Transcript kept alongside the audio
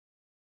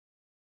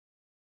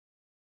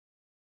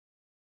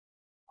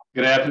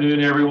Good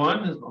afternoon,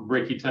 everyone. I'm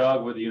Ricky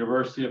Tugg with the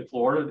University of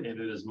Florida, and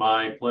it is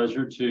my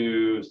pleasure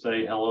to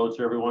say hello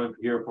to everyone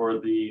here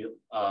for the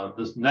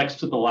this next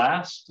to the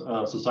last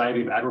Society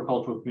of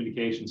Agricultural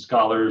Communication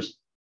Scholars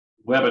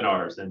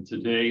webinars. And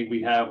today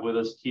we have with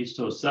us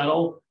Keesto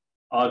Settle,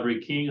 Audrey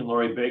King, and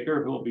Laurie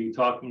Baker, who will be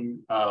talking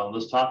on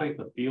this topic,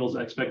 the field's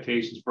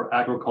expectations for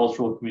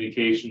agricultural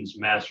communications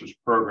master's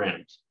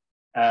programs.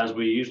 As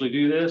we usually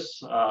do this,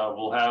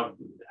 we'll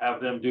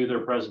have them do their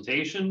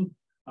presentation.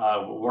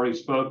 We've already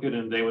spoken,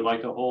 and they would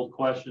like to hold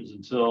questions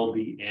until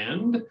the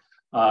end.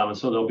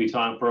 So there'll be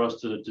time for us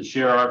to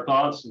share our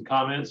thoughts and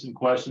comments and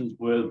questions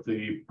with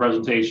the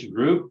presentation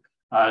group.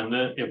 And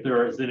then if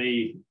there is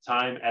any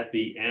time at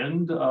the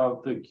end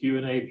of the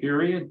Q&A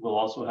period, we'll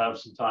also have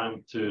some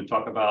time to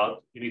talk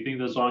about anything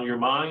that's on your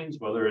minds,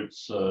 whether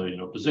it's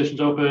positions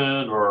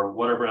open or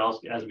whatever else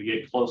as we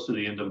get close to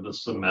the end of the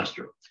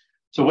semester.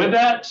 So with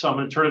that, I'm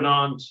going to turn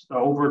it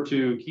over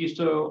to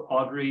Keesto,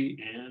 Audrey,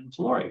 and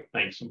Laurie.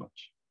 Thanks so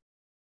much.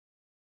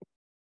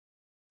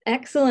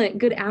 Excellent.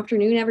 Good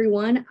afternoon,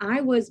 everyone.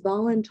 I was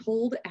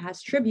voluntold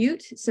as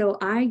tribute, so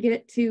I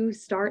get to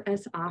start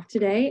us off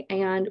today,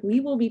 and we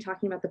will be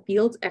talking about the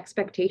field's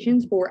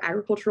expectations for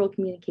agricultural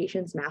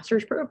communications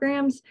master's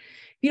programs.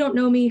 If you don't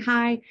know me,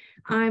 hi,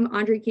 I'm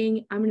Audrey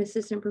King. I'm an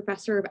assistant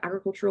professor of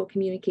agricultural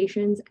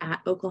communications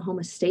at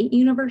Oklahoma State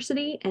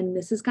University, and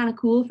this is kind of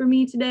cool for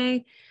me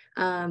today.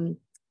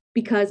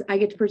 Because I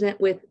get to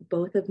present with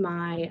both of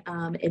my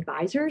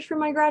advisors from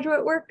my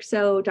graduate work.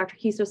 So Dr.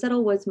 Keesto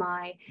Settle was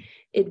my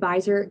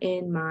advisor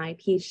in my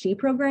PhD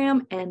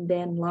program, and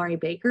then Laurie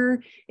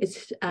Baker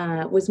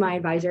was my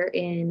advisor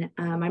in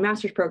my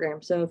master's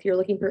program. So if you're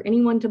looking for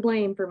anyone to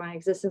blame for my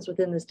existence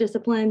within this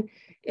discipline,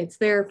 it's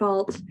their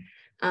fault.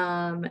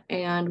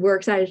 And we're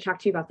excited to talk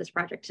to you about this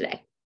project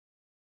today.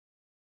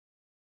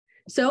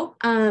 So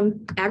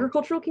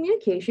agricultural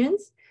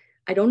communications,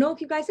 I don't know if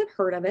you guys have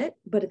heard of it,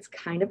 but it's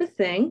kind of a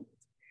thing.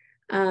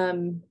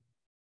 Those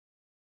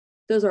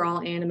are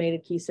all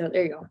animated Keesto.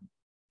 There you go.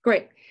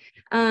 Great.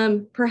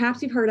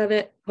 Perhaps you've heard of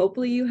it.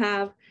 Hopefully you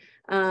have.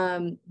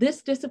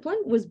 This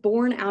discipline was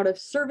born out of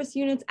service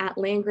units at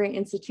land-grant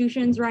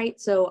institutions, right?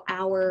 So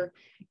our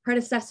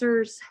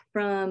predecessors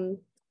from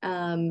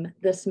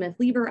the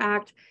Smith-Lever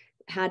Act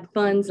had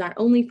funds not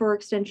only for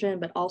extension,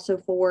 but also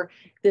for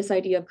this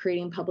idea of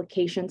creating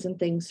publications and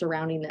things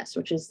surrounding this,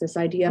 which is this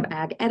idea of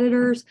ag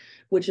editors,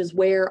 which is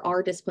where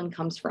our discipline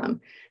comes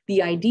from.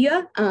 The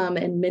idea,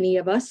 and many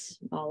of us,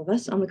 all of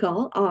us on the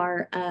call,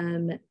 are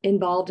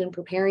involved in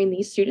preparing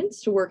these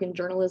students to work in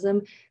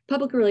journalism,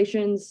 public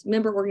relations,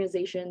 member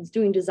organizations,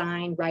 doing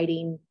design,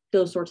 writing,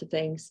 those sorts of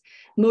things,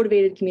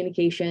 motivated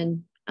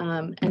communication,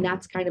 and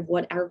that's kind of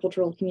what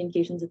agricultural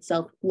communications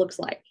itself looks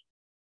like.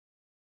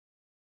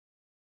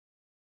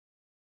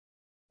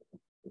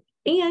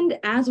 And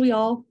as we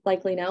all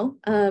likely know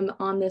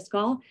on this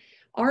call,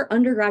 our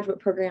undergraduate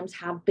programs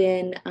have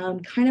been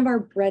kind of our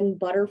bread and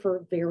butter for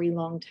a very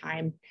long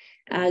time.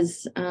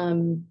 As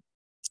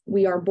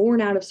we are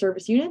born out of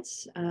service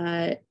units,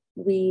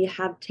 we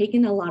have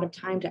taken a lot of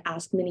time to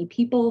ask many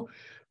people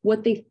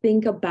what they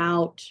think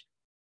about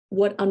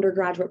what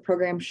undergraduate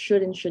programs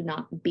should and should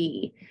not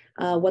be,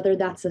 whether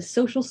that's the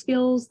social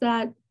skills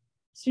that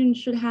students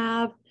should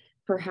have,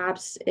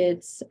 perhaps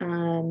it's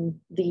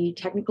the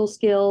technical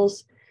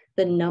skills,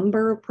 the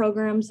number of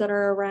programs that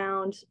are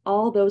around,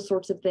 all those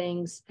sorts of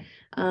things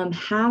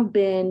have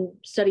been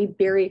studied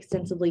very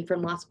extensively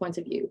from lots of points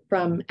of view,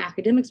 from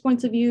academics'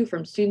 points of view,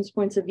 from students'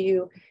 points of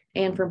view,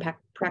 and from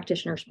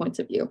practitioners' points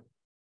of view.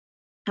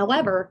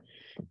 However,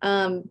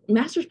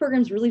 master's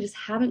programs really just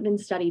haven't been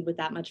studied with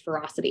that much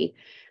ferocity.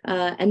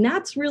 And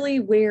that's really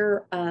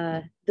where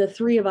the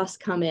three of us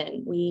come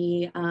in.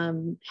 We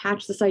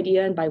hatched this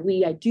idea, and by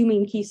we, I do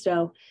mean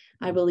Keesto,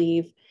 I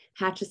believe,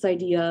 hatch this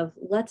idea of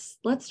let's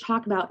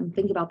talk about and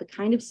think about the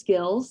kind of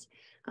skills,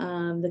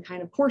 the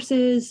kind of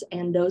courses,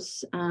 and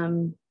those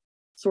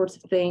sorts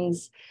of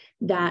things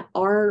that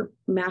our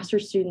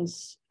master's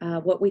students,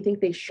 what we think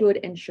they should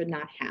and should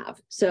not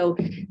have. So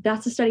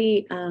that's the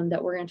study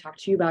that we're going to talk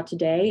to you about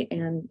today.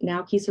 And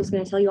now Keesto's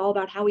going to tell you all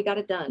about how we got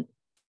it done.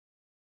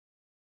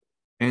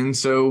 And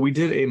so we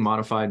did a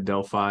modified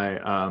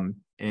Delphi,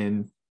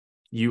 and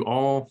you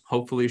all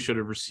hopefully should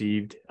have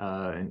received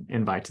an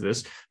invite to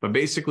this, but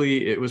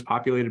basically it was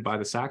populated by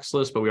the SACS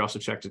list, but we also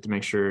checked it to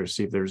make sure,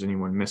 see if there's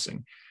anyone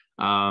missing.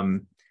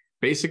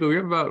 Basically we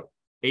have about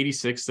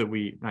 86 that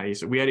we had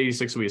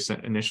 86 that we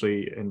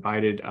initially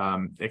invited.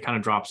 It kind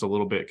of drops a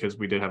little bit because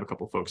we did have a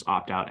couple of folks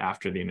opt out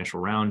after the initial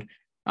round.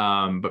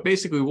 But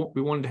basically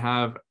we wanted to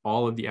have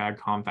all of the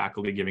AgCom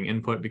faculty giving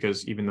input,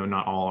 because even though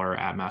not all are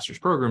at master's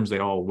programs, they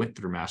all went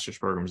through master's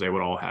programs. They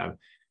would all have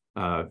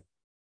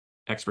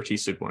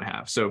expertise they'd want to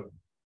have. So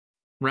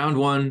round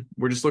one,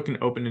 we're just looking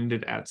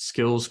open-ended at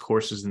skills,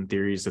 courses, and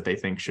theories that they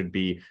think should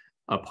be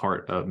a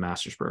part of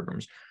master's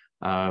programs.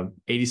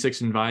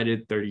 86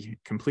 invited, 30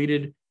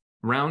 completed.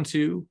 Round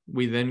two,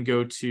 we then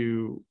go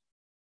to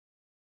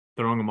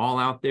throwing them all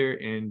out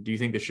there. And do you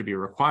think this should be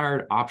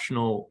required,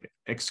 optional,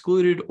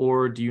 excluded,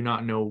 or do you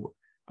not know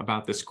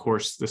about this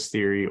course, this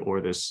theory,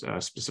 or this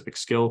specific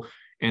skill.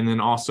 And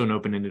then also an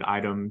open-ended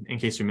item in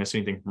case we miss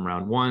anything from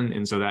round 1.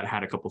 And so that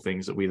had a couple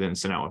things that we then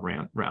sent out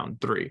with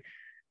round 3.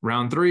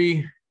 Round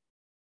 3,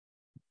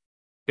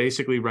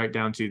 basically right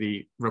down to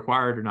the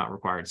required or not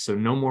required. So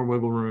no more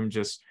wiggle room,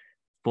 just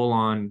full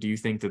on, do you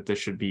think that this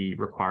should be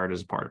required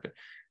as a part of it?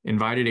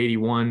 Invited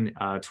 81,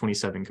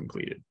 27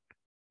 completed.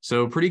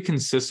 So pretty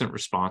consistent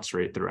response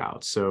rate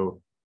throughout.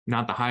 So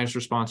not the highest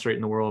response rate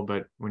in the world,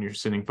 but when you're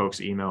sending folks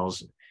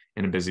emails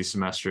in a busy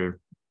semester,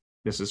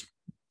 this is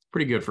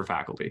pretty good for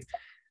faculty.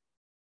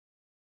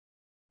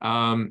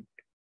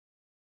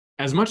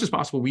 As much as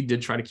possible, we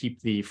did try to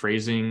keep the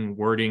phrasing,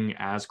 wording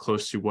as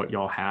close to what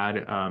y'all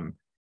had.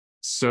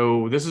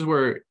 So this is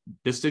where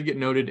this did get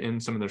noted in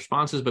some of the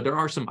responses, but there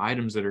are some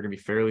items that are going to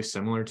be fairly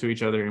similar to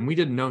each other. And we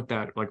did note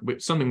that, like,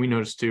 something we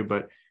noticed too,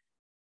 but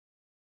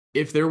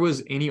if there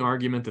was any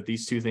argument that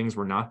these two things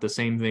were not the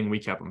same thing, we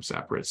kept them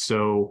separate.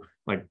 So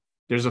like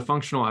there's a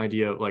functional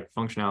idea, like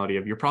functionality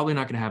of, you're probably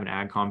not going to have an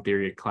AdCom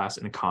theory class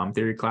and a com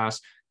theory class,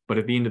 but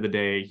at the end of the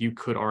day, you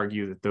could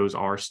argue that those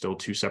are still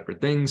two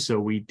separate things. So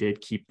we did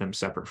keep them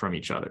separate from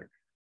each other.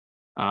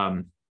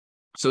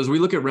 So as we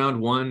look at round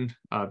 1,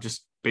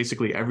 just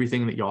basically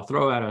everything that y'all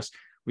throw at us,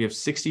 we have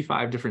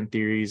 65 different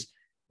theories,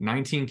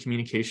 19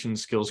 communication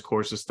skills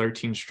courses,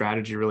 13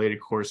 strategy related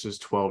courses,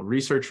 12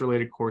 research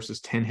related courses,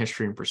 10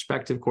 history and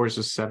perspective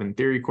courses, 7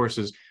 theory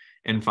courses,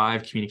 and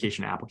 5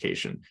 communication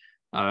application.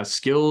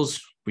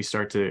 Skills, we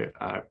start to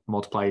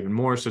multiply even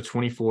more. So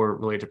 24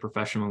 related to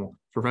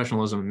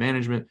professionalism and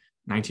management,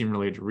 19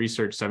 related to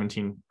research,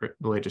 17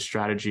 related to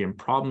strategy and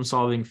problem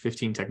solving,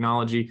 15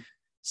 technology,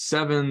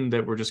 7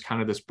 that were just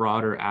kind of this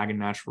broader ag and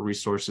natural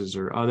resources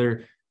or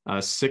other,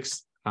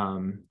 6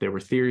 that were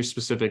theory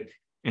specific,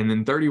 and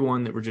then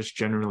 31 that were just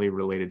generally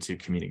related to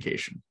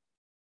communication.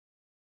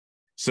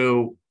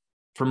 So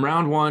from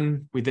round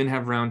 1, we then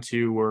have round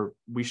 2 where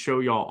we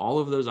show y'all all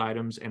of those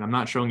items, and I'm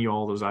not showing you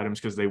all those items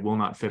because they will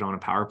not fit on a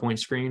PowerPoint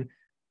screen.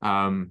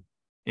 And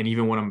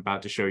even what I'm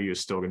about to show you is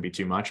still going to be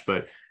too much.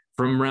 But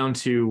from round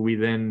 2, we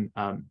then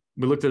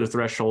we looked at a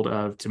threshold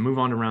of, to move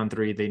on to round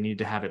 3, they need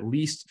to have at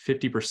least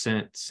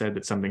 50% said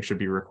that something should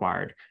be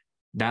required.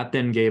 That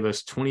then gave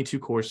us 22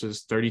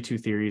 courses, 32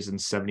 theories, and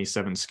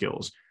 77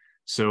 skills.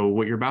 So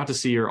what you're about to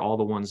see are all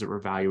the ones that were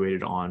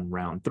evaluated on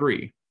round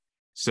 3.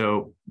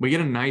 So we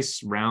get a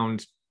nice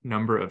round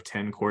number of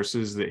 10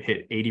 courses that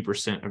hit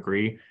 80%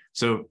 agree.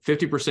 So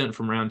 50%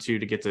 from round 2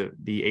 to get to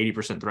the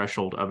 80%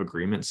 threshold of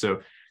agreement.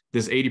 So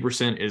this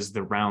 80% is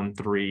the round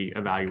 3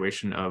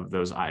 evaluation of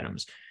those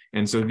items.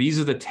 And so these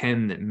are the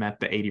 10 that met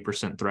the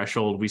 80%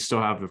 threshold. We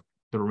still have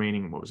the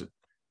remaining, what was it,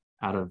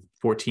 out of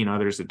 14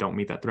 others that don't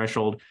meet that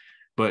threshold.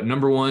 But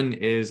number 1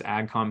 is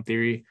AdCom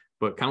theory.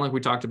 But kind of like we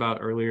talked about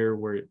earlier,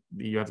 where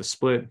you have the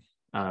split,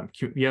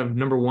 you have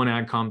number 1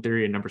 AdCom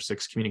theory and number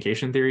 6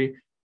 communication theory.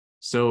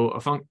 So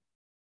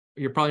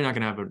you're probably not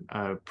going to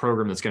have a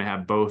program that's going to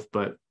have both,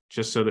 but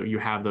just so that you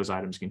have those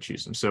items, you can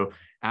choose them. So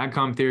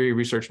AdCom theory,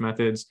 research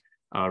methods,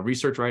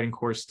 research writing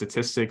course,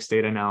 statistics,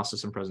 data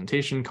analysis and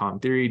presentation, com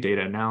theory,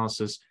 data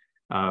analysis.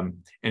 And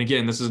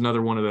again, this is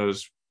another one of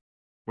those,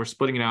 we're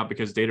splitting it out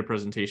because data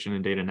presentation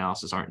and data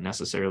analysis aren't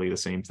necessarily the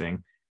same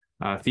thing.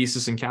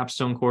 Thesis and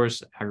capstone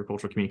course,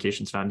 agricultural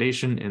communications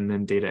foundation, and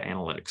then data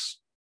analytics.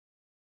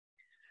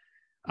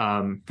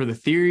 For the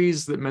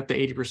theories that met the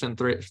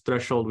 80%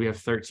 threshold, we have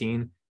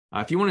 13.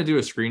 If you want to do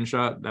a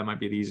screenshot, that might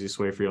be the easiest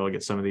way for you all to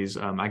get some of these.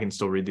 I can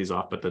still read these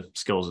off, but the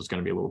skills is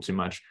going to be a little too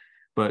much.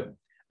 But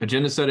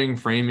agenda setting,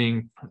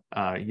 framing,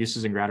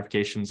 uses and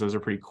gratifications, those are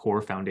pretty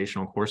core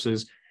foundational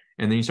courses.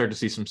 And then you start to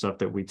see some stuff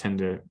that we tend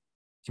to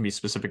can be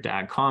specific to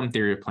AdCom,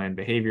 theory of planned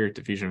behavior,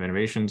 diffusion of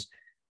innovations.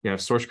 You have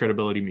source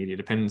credibility, media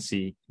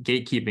dependency,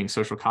 gatekeeping,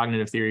 social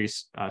cognitive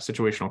theories,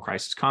 situational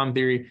crisis com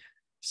theory,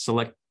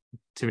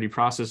 selectivity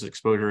process,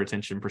 exposure,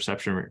 attention,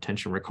 perception,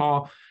 retention,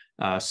 recall,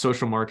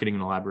 social marketing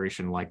and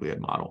elaboration, likelihood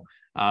model.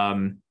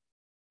 And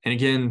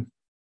again,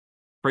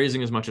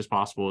 phrasing as much as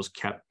possible is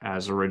kept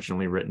as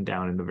originally written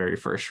down in the very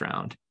first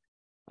round.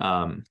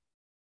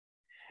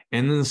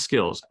 And then the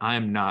skills. I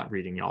am not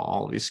reading y'all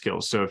all of these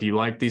skills. So if you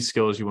like these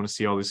skills, you want to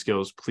see all these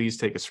skills, please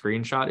take a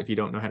screenshot. If you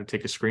don't know how to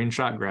take a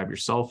screenshot, grab your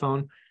cell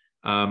phone.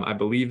 I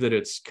believe that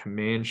it's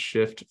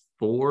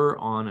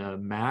Command-Shift-4 on a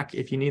Mac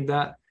if you need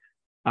that.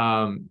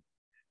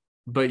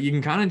 But you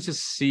can kind of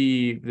just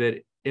see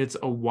that it's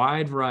a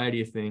wide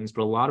variety of things,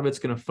 but a lot of it's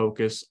going to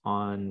focus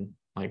on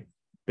like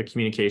the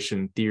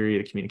communication theory,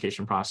 the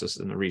communication process,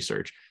 and the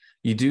research.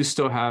 You do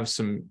still have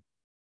some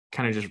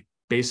kind of just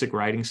basic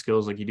writing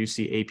skills, like you do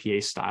see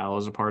APA style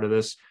as a part of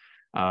this,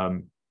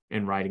 and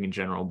writing in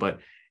general. But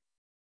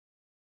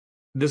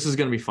this is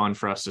going to be fun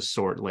for us to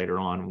sort later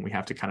on when we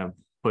have to kind of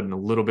put in a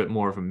little bit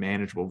more of a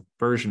manageable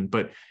version.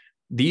 But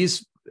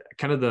these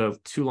kind of the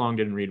too long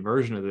didn't read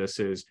version of this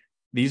is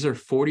these are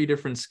 40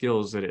 different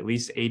skills that at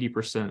least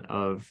 80%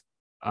 of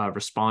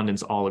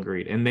respondents all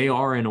agreed, and they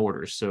are in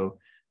order. So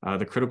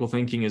the critical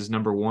thinking is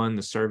number 1.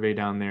 The survey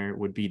down there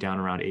would be down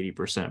around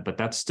 80%, but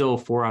that's still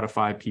 4 out of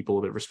 5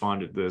 people that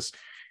responded to this.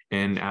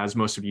 And as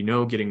most of you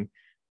know, getting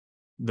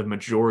the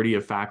majority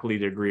of faculty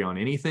to agree on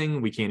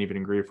anything. We can't even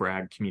agree if we're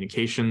ag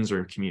communications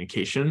or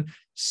communication.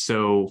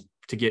 So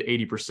to get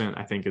 80%,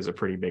 I think, is a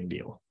pretty big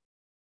deal.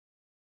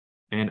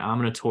 And I'm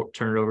going to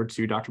turn it over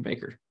to Dr.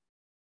 Baker.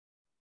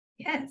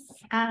 Yes,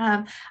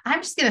 I'm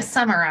just going to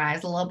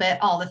summarize a little bit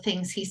all the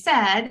things he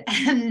said,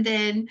 and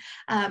then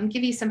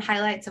give you some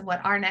highlights of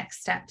what our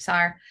next steps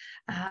are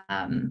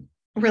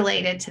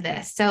related to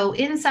this. So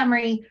in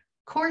summary,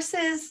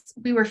 courses,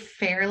 we were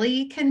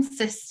fairly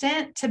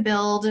consistent to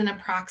build an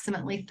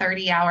approximately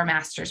 30-hour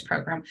master's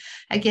program.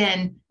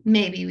 Again,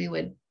 maybe we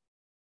would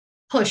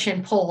push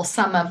and pull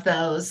some of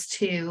those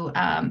to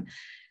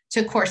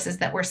courses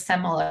that were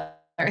similar.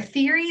 Our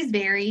theories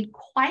varied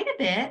quite a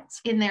bit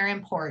in their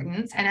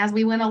importance, and as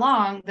we went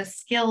along, the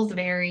skills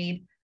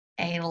varied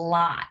a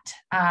lot,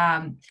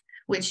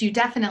 which you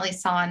definitely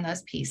saw in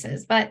those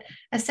pieces. But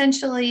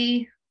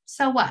essentially,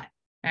 so what,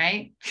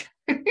 right?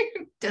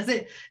 Does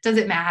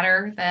it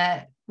matter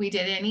that we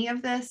did any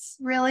of this,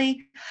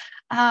 really?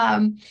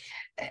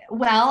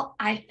 Well,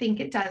 I think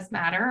it does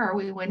matter, or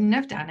we wouldn't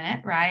have done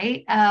it,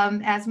 right?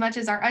 As much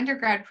as our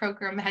undergrad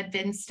program had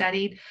been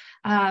studied,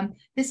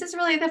 this is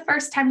really the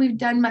first time we've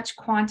done much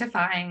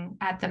quantifying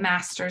at the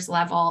master's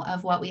level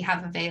of what we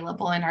have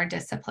available in our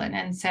discipline.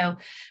 And so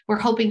we're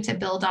hoping to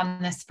build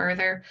on this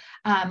further.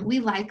 We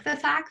like the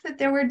fact that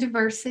there were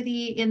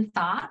diversity in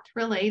thought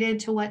related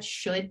to what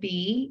should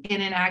be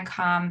in an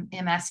AgCom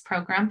MS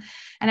program.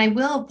 And I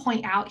will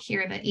point out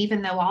here that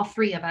even though all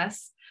three of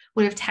us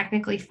would have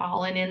technically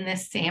fallen in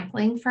this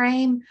sampling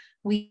frame,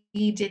 we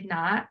did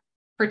not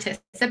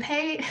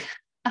participate.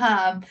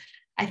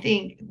 I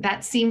think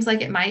that seems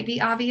like it might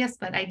be obvious,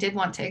 but I did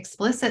want to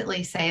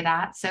explicitly say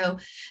that. So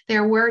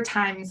there were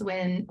times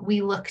when we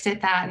looked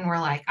at that and we're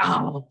like,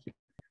 oh,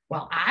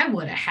 well, I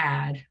would have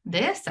had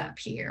this up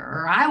here,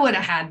 or I would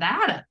have had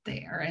that up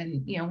there.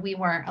 And, we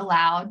weren't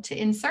allowed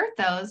to insert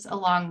those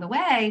along the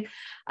way.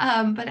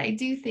 But I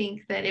do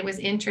think that it was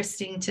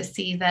interesting to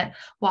see that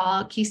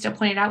while Keisto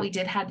pointed out, we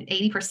did have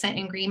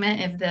 80%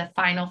 agreement of the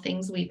final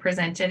things we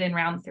presented in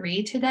round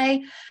 3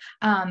 today.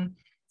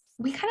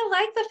 We kind of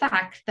like the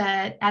fact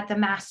that at the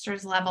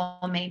master's level,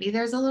 maybe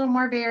there's a little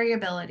more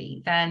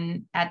variability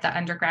than at the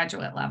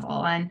undergraduate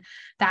level. And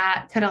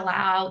that could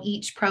allow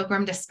each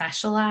program to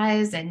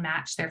specialize and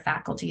match their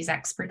faculty's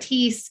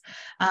expertise,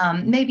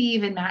 maybe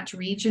even match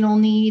regional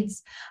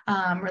needs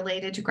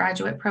related to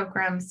graduate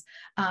programs,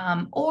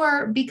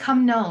 or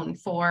become known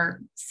for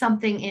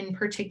something in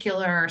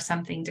particular or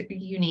something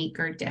unique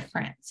or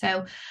different.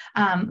 So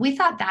we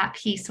thought that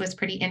piece was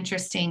pretty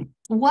interesting.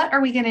 What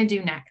are we going to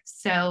do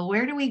next? So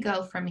where do we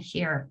go from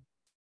here?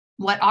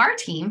 What our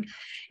team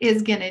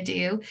is going to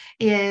do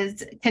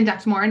is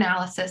conduct more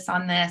analysis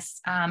on this,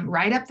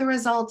 write up the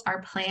results.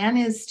 Our plan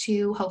is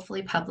to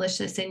hopefully publish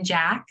this in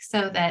JAC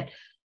so that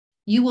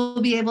you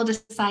will be able to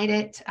cite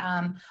it.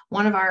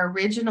 One of our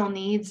original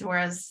needs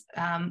was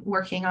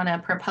working on a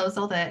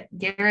proposal that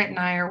Garrett and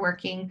I are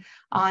working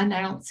on.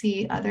 I don't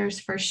see others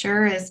for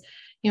sure, is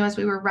as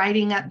we were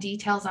writing up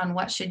details on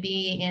what should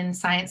be in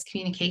science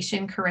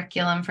communication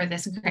curriculum for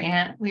this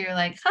grant, we were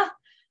like,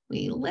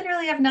 we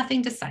literally have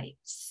nothing to cite.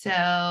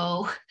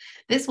 So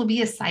this will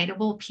be a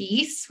citable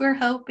piece, we're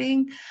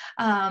hoping,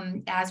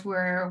 as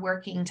we're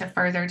working to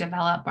further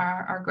develop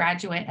our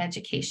graduate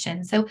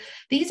education. So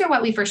these are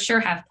what we for sure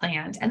have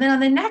planned. And then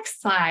on the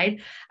next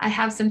slide, I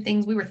have some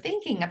things we were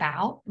thinking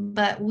about,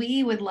 but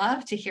we would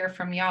love to hear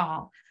from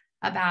y'all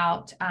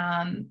about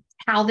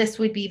how this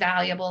would be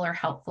valuable or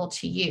helpful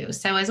to you.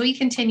 So as we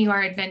continue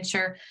our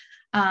adventure,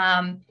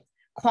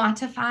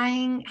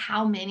 quantifying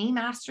how many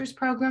master's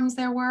programs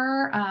there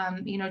were.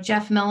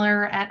 Jeff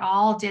Miller et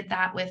al. Did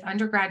that with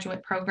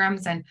undergraduate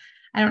programs. And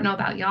I don't know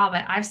about y'all,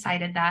 but I've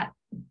cited that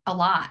a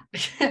lot.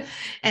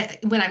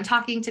 When I'm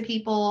talking to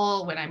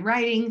people, when I'm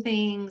writing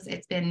things,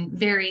 it's been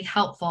very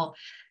helpful.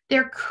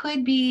 There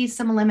could be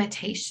some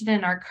limitation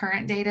in our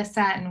current data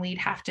set, and we'd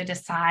have to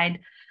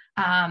decide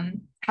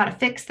how to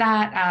fix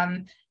that.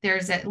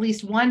 There's at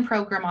least one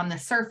program on the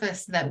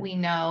surface that we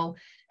know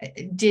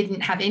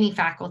didn't have any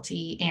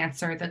faculty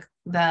answer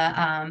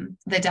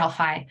the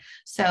Delphi.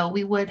 So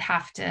we would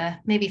have to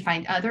maybe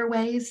find other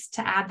ways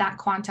to add that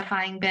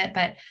quantifying bit,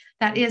 but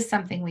that is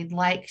something we'd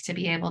like to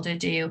be able to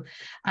do.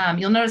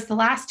 You'll notice the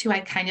last two, I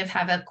kind of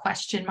have a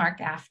question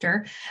mark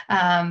after,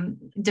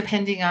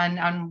 depending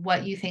on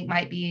what you think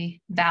might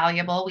be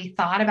valuable. We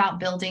thought about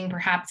building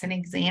perhaps an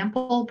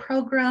example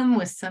program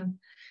with some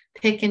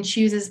pick and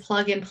chooses,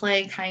 plug and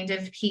play kind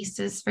of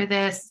pieces for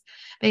this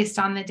based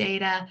on the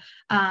data,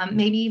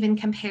 maybe even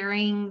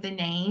comparing the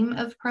name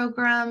of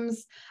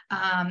programs,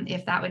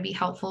 if that would be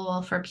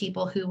helpful for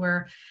people who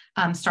were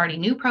starting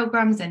new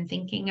programs and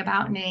thinking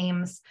about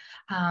names.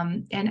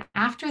 And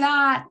after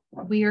that,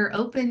 we're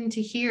open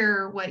to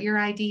hear what your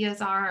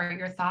ideas are or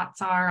your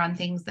thoughts are on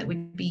things that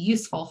would be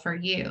useful for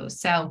you.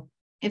 So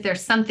if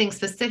there's something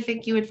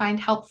specific you would find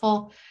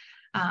helpful,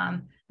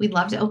 we'd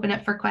love to open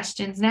it for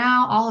questions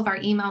now. All of our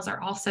emails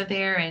are also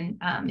there. And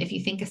if you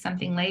think of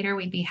something later,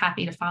 we'd be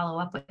happy to follow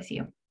up with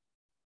you.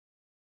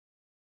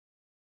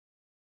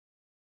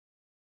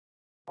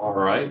 All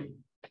right.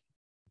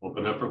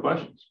 open up for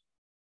questions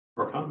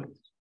or comments.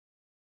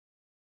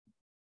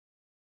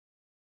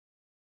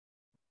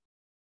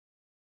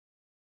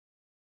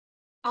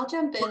 I'll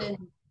jump in and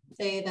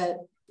say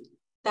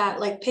that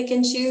like pick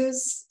and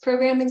choose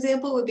program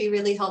example would be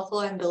really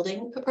helpful in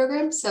building a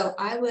program. So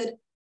I would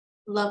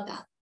love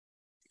that.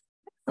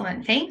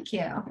 Excellent, thank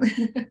you.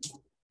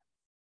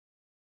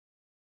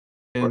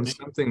 And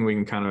something we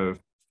can kind of,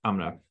 I'm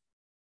gonna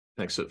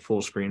exit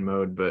full screen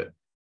mode, but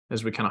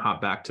as we kind of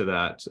hop back to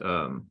that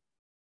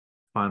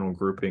final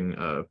grouping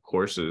of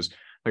courses,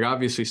 like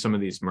obviously some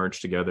of these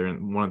merge together.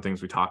 And one of the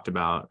things we talked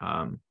about,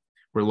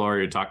 where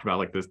Laurie had talked about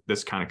like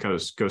this kind of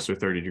goes through a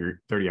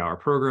 30-hour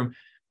program.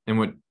 And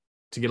what,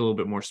 to get a little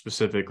bit more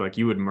specific, like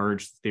you would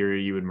merge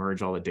theory, you would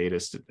merge all the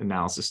data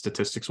analysis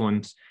statistics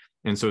ones.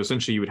 And so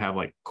essentially you would have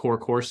like core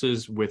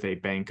courses with a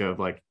bank of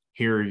like,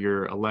 here are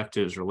your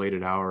electives,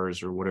 related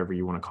hours, or whatever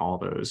you want to call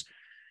those.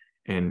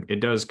 And it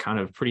does kind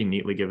of pretty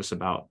neatly give us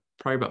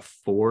probably about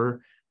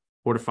four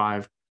to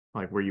five,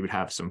 like where you would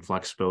have some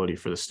flexibility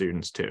for the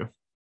students too.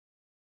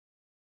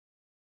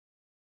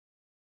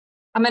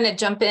 I'm going to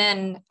jump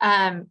in.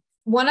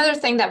 One other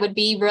thing that would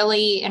be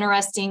really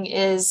interesting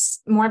is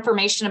more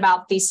information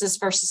about thesis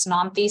versus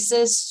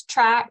non-thesis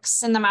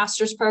tracks in the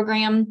master's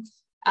program.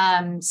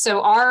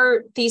 So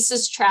our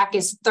thesis track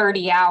is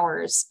 30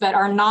 hours, but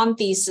our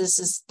non-thesis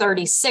is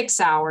 36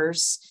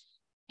 hours.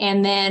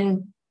 And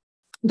then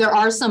there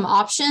are some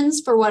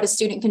options for what a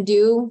student can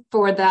do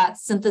for that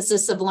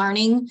synthesis of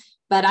learning,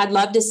 but I'd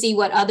love to see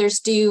what others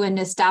do and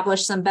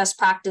establish some best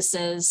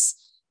practices.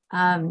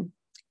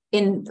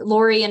 In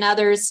Laurie and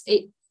others,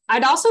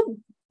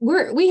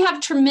 we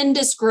have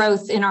tremendous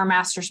growth in our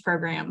master's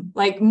program,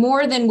 like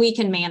more than we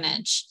can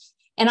manage.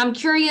 And I'm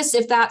curious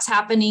if that's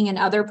happening in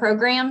other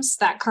programs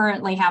that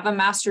currently have a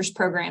master's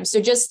program.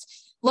 So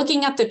just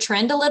looking at the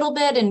trend a little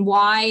bit and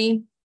why.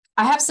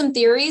 I have some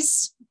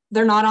theories.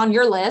 They're not on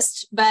your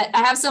list, but I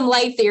have some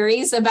lay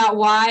theories about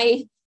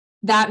why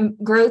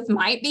that growth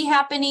might be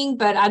happening,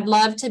 but I'd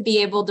love to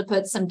be able to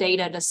put some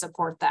data to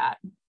support that.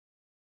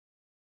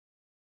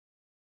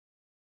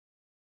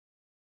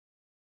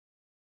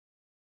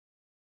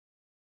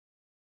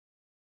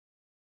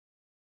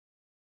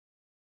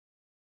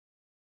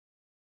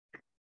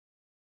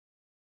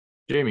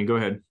 Jamie, go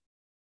ahead.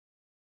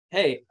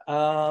 Hey,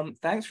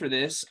 thanks for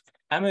this.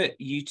 I'm at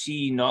UT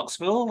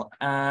Knoxville.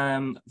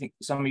 I think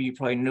some of you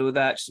probably know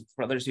that,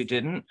 for others who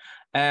didn't.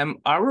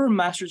 Our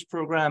master's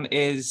program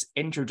is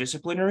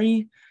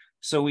interdisciplinary.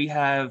 So we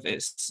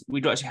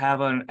do actually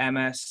have an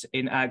MS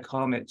in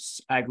AgCom.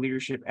 It's Ag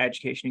Leadership,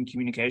 Education, and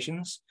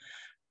Communications.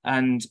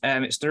 And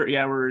it's 30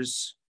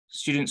 hours.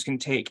 Students can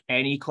take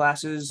any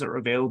classes that are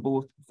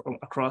available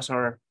across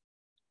our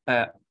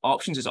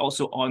options. Is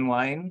also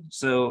online.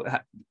 So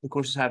the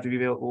courses have to be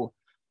available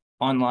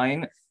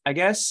online. I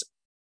guess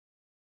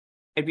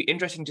it'd be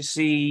interesting to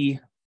see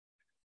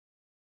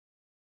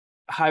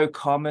how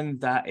common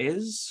that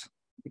is,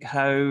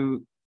 how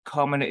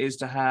common it is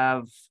to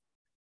have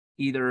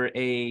either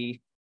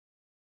a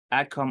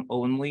AgCom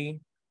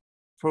only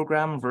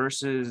program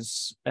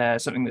versus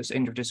something that's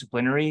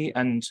interdisciplinary,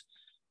 and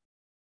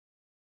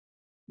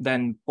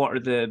then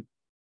what are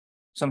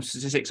some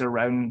statistics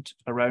around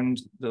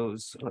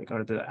those, like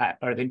are the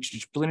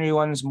interdisciplinary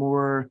ones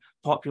more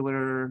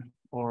popular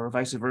or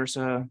vice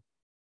versa?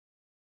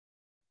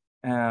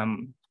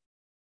 And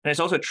it's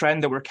also a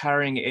trend that we're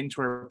carrying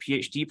into our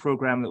PhD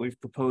program that we've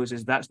proposed,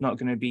 is that's not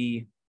going to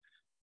be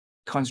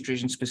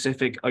concentration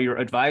specific, or your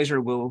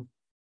advisor will,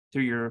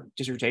 through your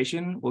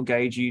dissertation, will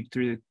guide you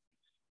through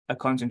a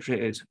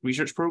concentrated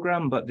research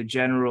program, but the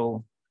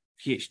general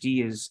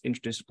PhD is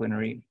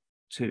interdisciplinary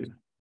too.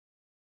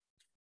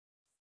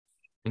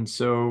 And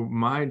so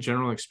my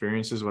general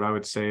experience is, what I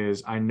would say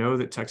is, I know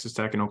that Texas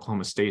Tech and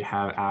Oklahoma State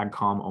have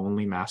AgCom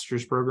only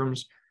master's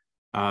programs.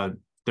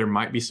 There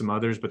might be some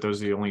others, but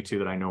those are the only two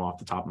that I know off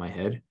the top of my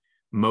head.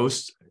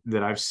 Most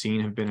that I've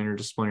seen have been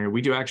interdisciplinary.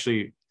 We do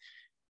actually,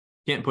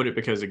 can't put it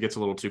because it gets a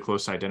little too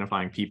close to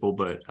identifying people,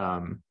 but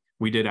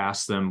we did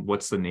ask them,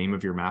 what's the name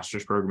of your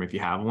master's program if you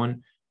have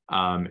one?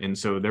 And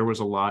so there was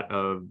a lot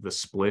of the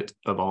split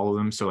of all of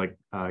them. So like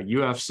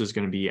UF's is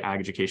going to be Ag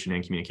Education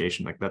and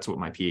Communication. Like that's what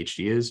my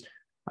PhD is.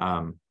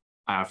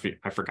 I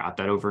forgot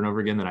that over and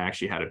over again, that I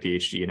actually had a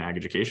PhD in Ag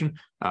Education.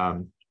 I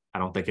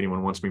don't think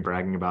anyone wants me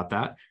bragging about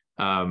that.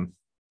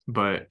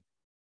 But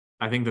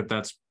I think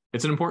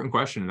it's an important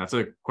question. That's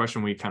a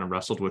question we kind of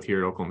wrestled with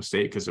here at Oklahoma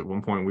State, because at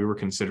one point we were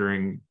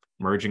considering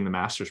merging the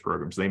master's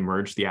programs. They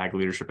merged the Ag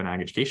Leadership and Ag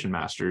Education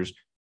masters,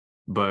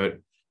 but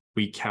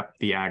we kept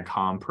the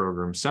AgCom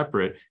program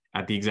separate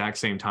at the exact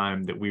same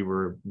time that we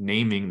were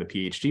naming the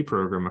PhD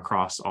program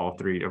across all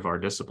three of our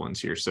disciplines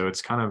here. So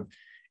it's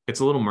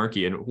a little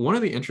murky. And one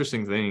of the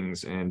interesting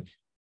things, and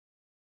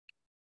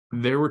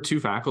there were two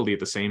faculty at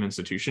the same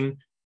institution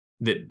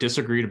that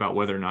disagreed about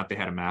whether or not they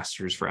had a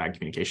master's for ag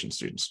communication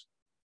students.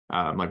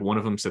 Like one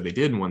of them said they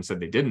did and one said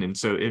they didn't. And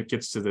so it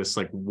gets to this,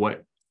 like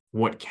what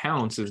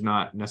counts is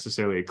not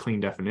necessarily a clean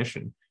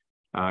definition.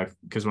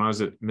 Because when I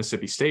was at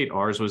Mississippi State,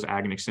 ours was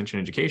Ag and Extension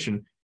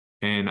Education.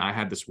 And I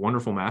had this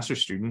wonderful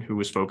master's student who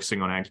was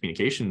focusing on ag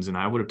communications. And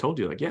I would have told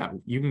you, like, yeah,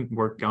 you can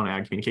work on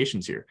ag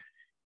communications here,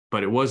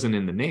 but it wasn't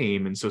in the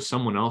name. And so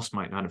someone else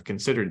might not have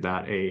considered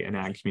that an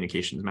ag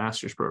communications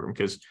master's program,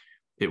 because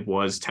it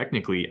was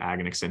technically ag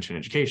and extension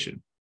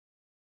education.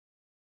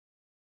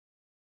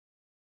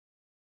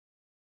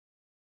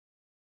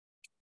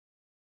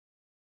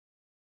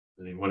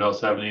 Anyone else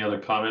have any other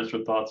comments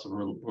or thoughts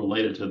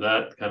related to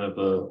that kind of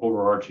the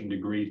overarching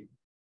degree,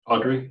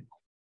 Audrey?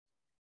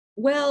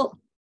 Well,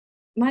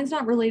 mine's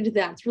not related to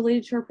that. It's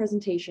related to our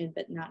presentation,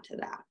 but not to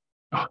that.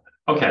 Oh,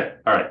 okay,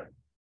 all right.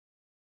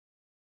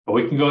 But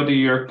we can go to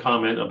your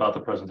comment about the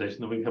presentation,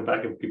 then we can come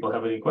back if people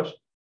have any questions.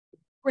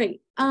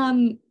 Great.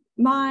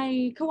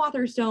 My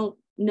co-authors don't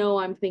know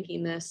I'm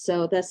thinking this,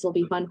 so this will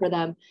be fun for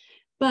them.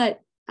 But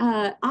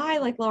I,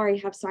 like Laurie,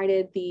 have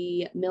cited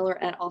the Miller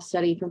et al.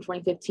 Study from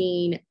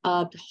 2015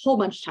 a whole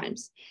bunch of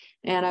times.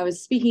 And I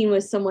was speaking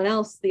with someone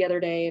else the other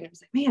day, and I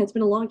was like, man, it's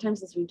been a long time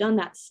since we've done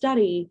that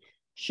study.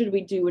 Should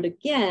we do it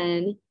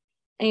again?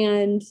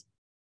 And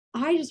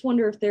I just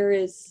wonder if there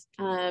is,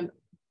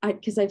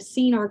 because I've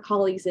seen our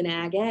colleagues in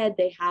Ag Ed,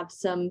 they have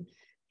some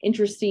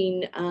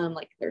interesting,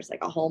 like there's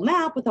like a whole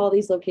map with all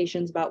these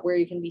locations about where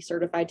you can be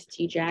certified to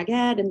teach Ag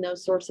Ed and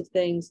those sorts of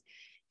things.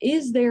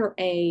 Is there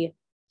a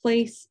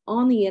place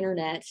on the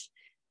internet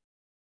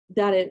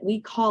that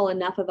we call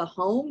enough of a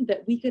home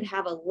that we could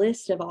have a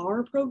list of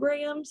our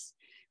programs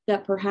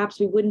that perhaps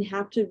we wouldn't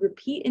have to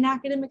repeat in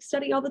academic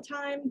study all the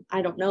time?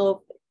 I don't know if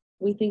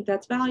we think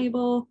that's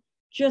valuable.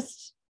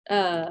 Just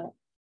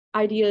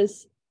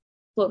ideas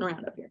floating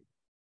around up here.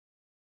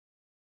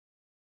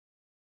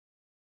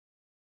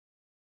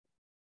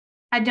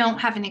 I don't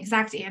have an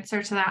exact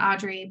answer to that,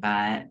 Audrey,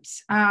 but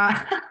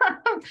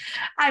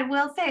I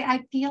will say,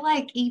 I feel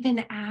like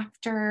even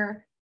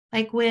after,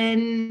 like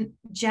when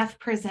Jeff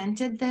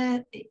presented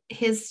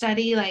his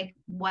study, like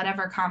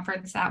whatever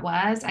conference that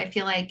was, I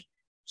feel like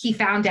he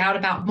found out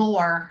about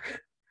more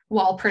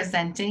while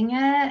presenting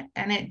it.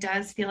 And it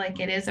does feel like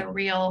it is a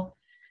real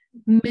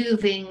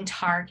moving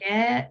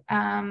target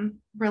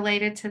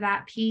related to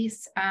that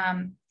piece.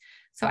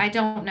 So I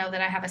don't know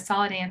that I have a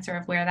solid answer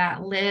of where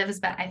that lives,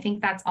 but I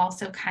think that's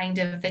also kind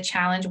of the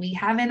challenge we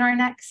have in our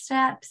next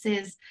steps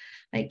is,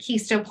 like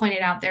Keystone pointed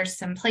out, there's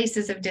some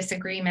places of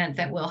disagreement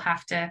that we'll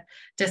have to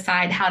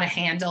decide how to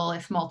handle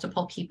if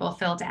multiple people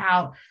filled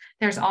out.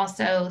 There's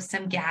also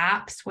some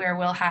gaps where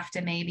we'll have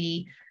to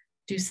maybe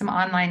do some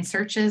online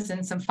searches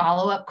and some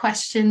follow-up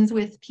questions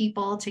with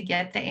people to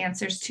get the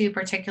answers to.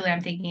 Particularly,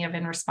 I'm thinking of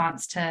in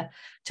response to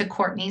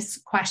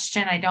Courtney's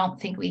question. I don't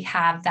think we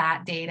have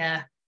that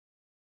data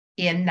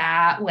in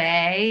that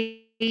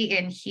way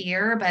in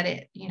here, but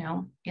it, you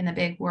know, in the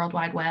big World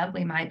Wide Web,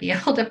 we might be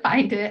able to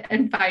find it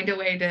and find a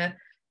way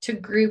to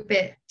group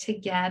it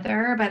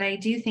together. But I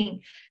do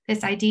think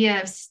this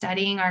idea of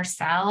studying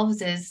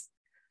ourselves is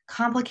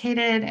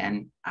complicated,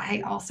 and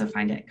I also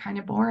find it kind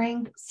of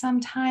boring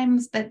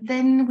sometimes, but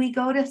then we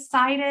go to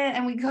cite it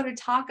and we go to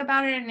talk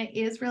about it, and it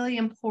is really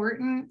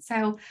important.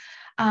 So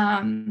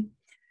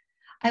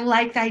I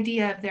like the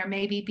idea of there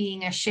maybe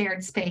being a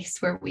shared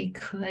space where we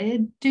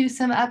could do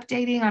some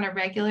updating on a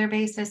regular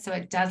basis, so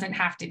it doesn't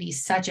have to be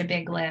such a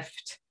big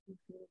lift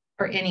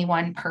for any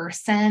one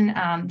person.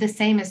 The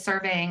same as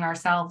surveying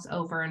ourselves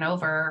over and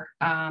over.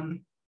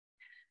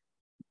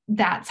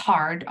 That's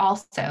hard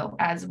also,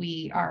 as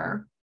we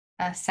are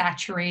a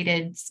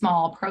saturated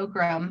small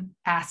program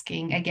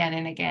asking again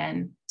and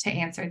again to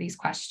answer these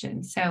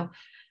questions. So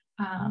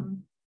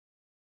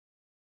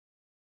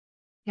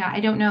yeah,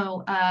 I don't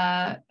know,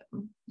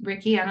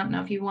 Ricky, I don't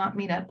know if you want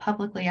me to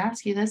publicly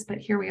ask you this, but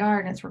here we are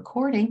and it's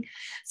recording.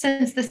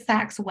 Since the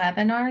SACS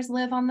webinars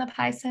live on the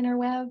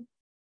PyCenter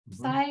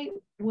website,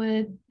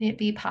 would it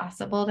be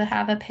possible to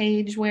have a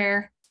page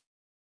where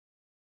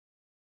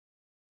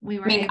we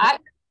were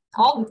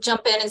I'll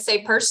jump in and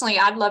say personally,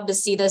 I'd love to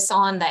see this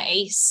on the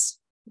ACE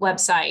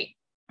website.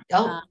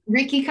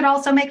 Ricky could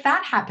also make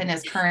that happen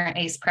as current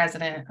ACE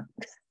president.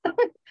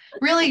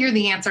 Really, you're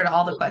the answer to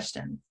all the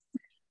questions.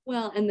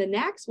 Well, and the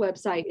NACS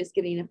website is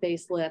getting a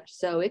facelift,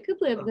 so it could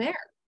live there.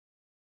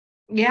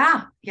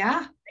 Yeah.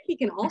 He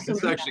can also.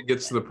 This actually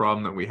gets to the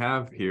problem that we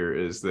have here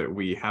is that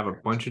we have a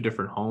bunch of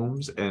different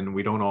homes, and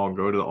we don't all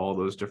go to all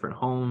those different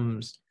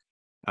homes.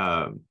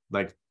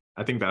 Like,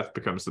 I think that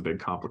becomes the big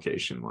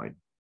complication. Like,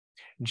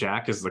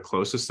 Jack is the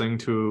closest thing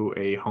to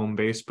a home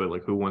base, but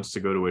like, who wants to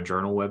go to a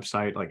journal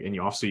website? Like, and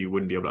you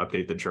wouldn't be able to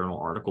update the journal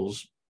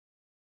articles.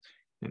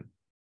 And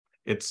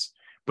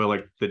but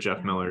like the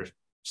Jeff Miller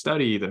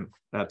study, then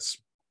that's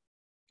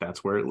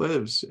where it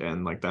lives,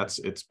 and like that's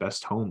its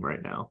best home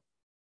right now.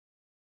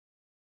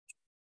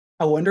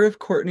 I wonder if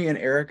Courtney and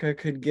Erica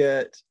could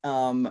get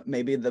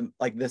maybe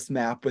this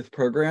map with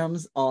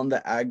programs on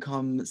the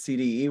AgCom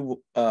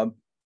CDE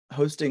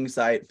hosting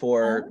site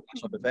for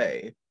National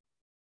Buffet.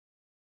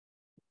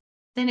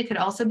 Then it could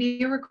also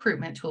be a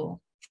recruitment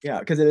tool. Yeah,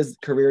 because it is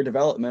career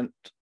development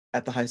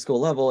at the high school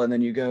level, and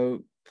then you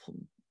go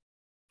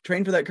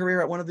train for that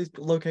career at one of these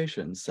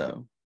locations.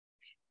 So.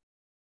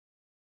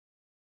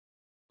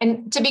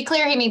 And to be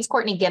clear, he means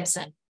Courtney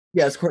Gibson.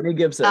 Yes, Courtney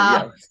Gibson.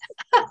 Yeah.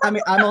 I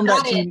mean, I'm on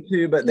that team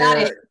too, but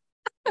they're,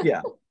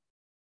 yeah.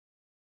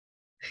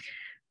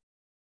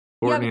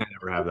 Courtney, I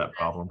never have that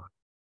problem.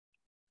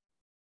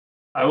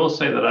 I will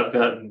say that I've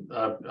gotten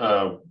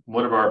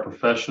one of our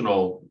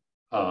professional,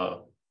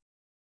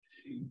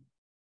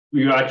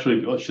 we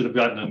actually should have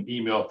gotten an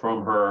email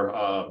from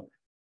her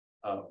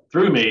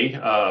through me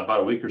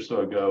about a week or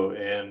so ago,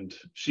 and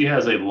she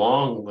has a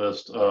long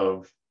list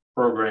of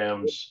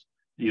programs,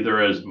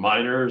 either as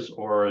minors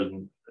or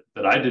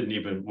that I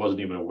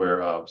wasn't even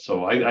aware of.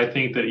 So I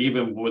think that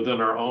even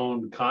within our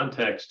own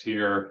context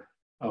here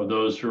of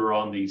those who are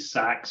on the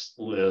SACS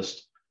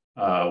list,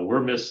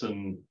 we're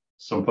missing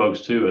some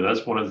folks too. And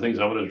that's one of the things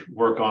I'm going to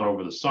work on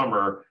over the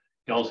summer.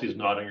 Kelsey's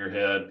nodding her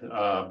head.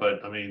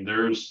 But I mean,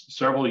 there's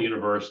several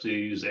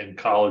universities and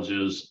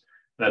colleges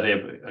that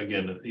have,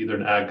 again, either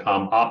an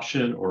AgCom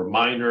option or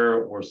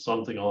minor or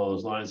something along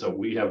those lines that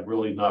we have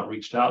really not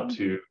reached out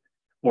to,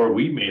 or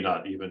we may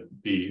not even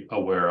be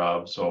aware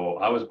of. So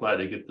I was glad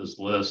to get this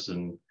list,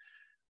 and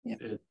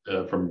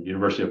from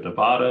University of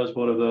Nevada is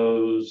one of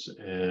those,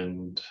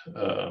 and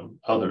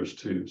others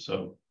too.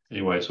 So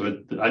anyway,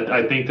 so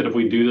I think that if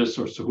we do this,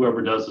 or so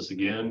whoever does this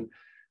again,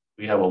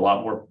 we have a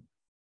lot more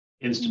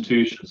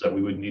institutions that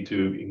we would need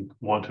to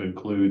want to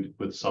include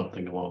with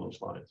something along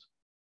those lines.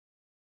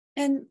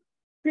 And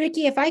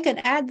Ricky, if I could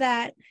add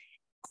that,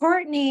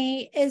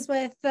 Courtney is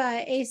with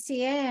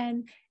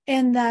ACN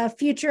and the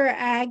Future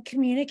Ag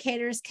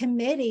Communicators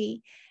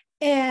Committee.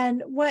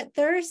 And what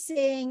they're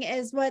seeing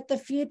is what the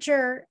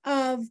future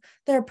of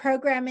their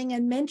programming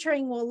and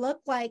mentoring will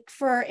look like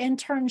for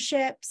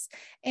internships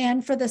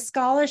and for the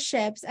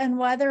scholarships, and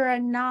whether or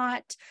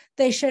not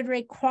they should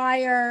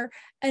require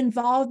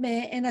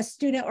involvement in a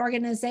student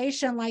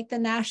organization like the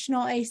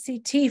National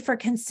ACT for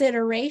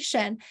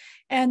consideration.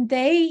 And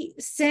they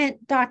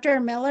sent Dr.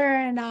 Miller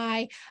and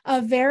I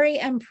a very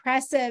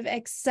impressive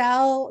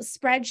Excel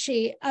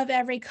spreadsheet of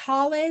every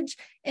college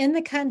in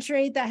the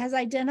country that has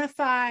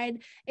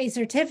identified a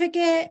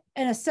certificate,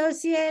 an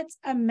associate's,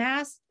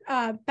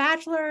 a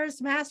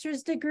bachelor's,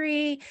 master's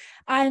degree.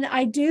 And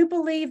I do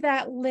believe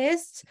that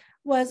list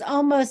was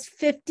almost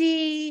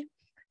 55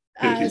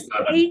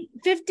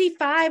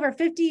 or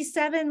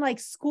 57 like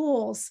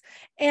schools.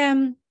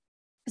 And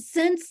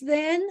since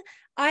then,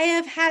 I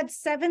have had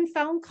 7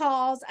 phone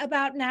calls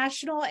about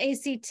National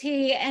ACT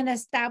and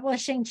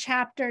establishing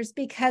chapters,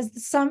 because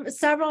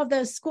several of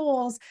those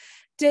schools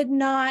did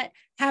not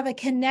have a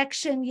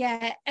connection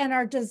yet and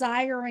are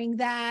desiring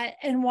that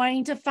and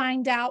wanting to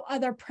find out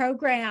other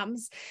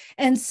programs.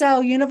 And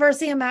so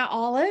University of Mount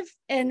Olive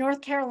in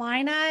North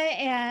Carolina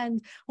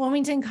and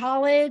Wilmington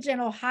College in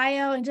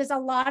Ohio, and just a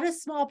lot of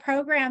small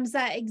programs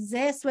that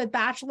exist with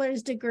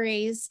bachelor's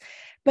degrees,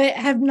 but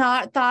have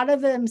not thought of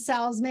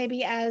themselves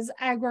maybe as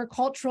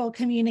agricultural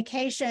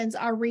communications,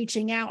 are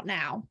reaching out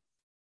now.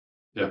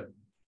 Yeah,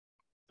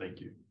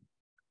 thank you.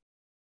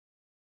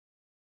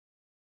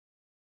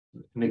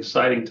 An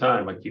exciting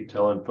time. I keep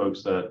telling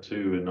folks that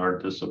too in our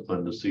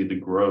discipline, to see the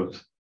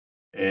growth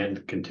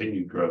and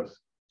continued growth,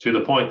 to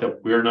the point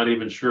that we're not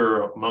even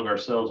sure among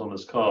ourselves on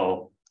this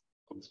call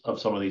of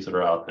some of these that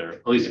are out there.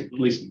 At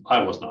least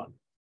I was not.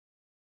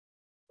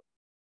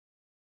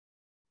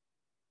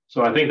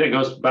 So I think that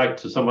goes back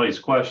to somebody's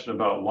question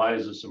about why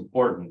is this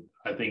important?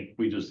 I think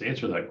we just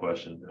answered that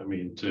question. I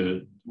mean,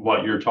 to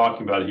what you're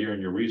talking about here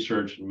in your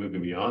research and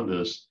moving beyond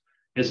this,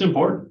 it's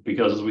important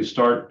because as we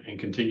start and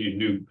continue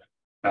new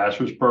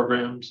bachelor's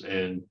programs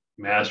and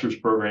master's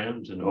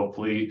programs, and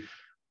hopefully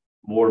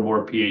more and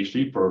more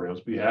PhD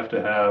programs, we have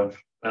to have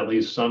at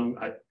least some,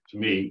 to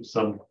me,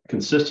 some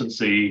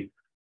consistency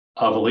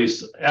of at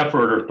least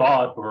effort or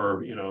thought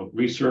or,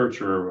 research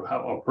or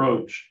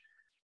approach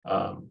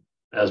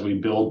as we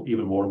build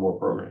even more and more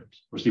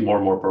programs. We see more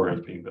and more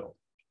programs being built.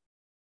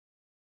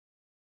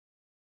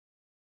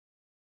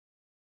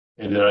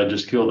 And did I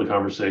just kill the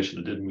conversation?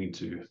 I didn't mean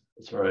to.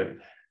 That's all right.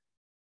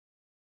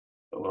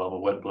 But well, I'm a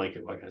wet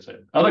blanket, like I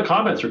said. Other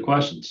comments or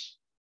questions?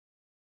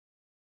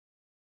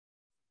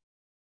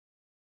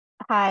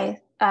 Hi.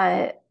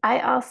 I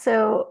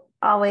also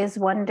always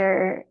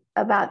wonder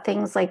about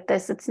things like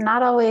this. It's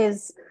not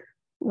always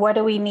what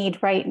do we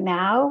need right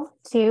now,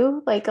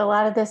 too? Like a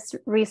lot of this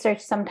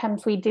research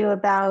sometimes we do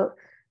about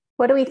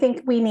what do we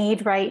think we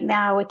need right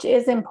now, which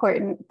is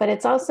important, but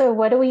it's also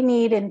what do we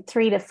need in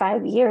 3 to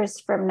 5 years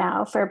from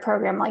now for a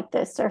program like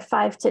this, or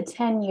 5 to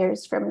 10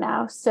 years from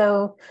now.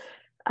 So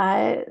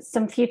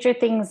some future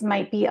things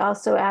might be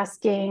also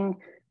asking,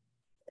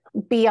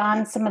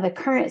 beyond some of the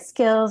current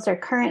skills or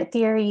current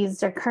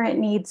theories or current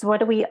needs,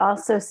 what do we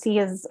also see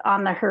as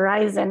on the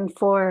horizon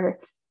for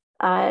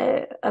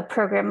a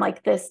program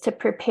like this to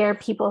prepare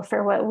people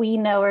for what we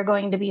know are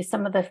going to be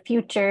some of the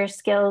future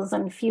skills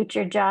and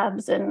future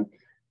jobs and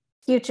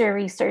future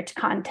research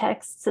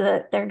contexts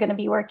that they're going to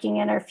be working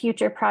in, or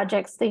future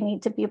projects they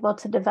need to be able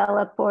to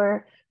develop,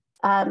 or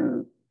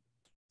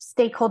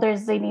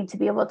stakeholders they need to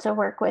be able to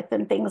work with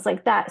and things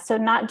like that. So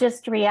not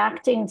just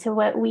reacting to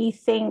what we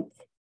think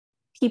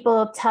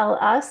people tell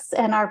us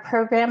and our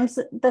programs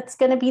that's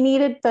going to be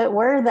needed, but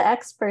we're the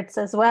experts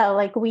as well.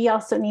 Like, we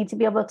also need to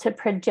be able to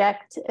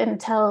project and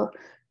tell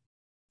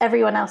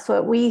everyone else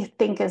what we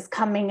think is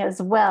coming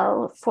as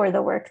well for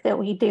the work that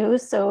we do.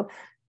 So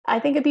I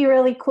think it'd be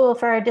really cool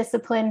for our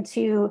discipline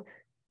to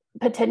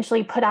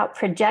potentially put out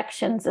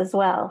projections as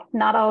well,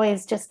 not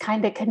always just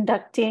kind of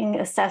conducting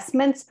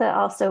assessments, but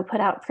also put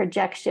out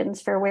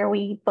projections for where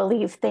we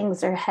believe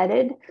things are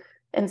headed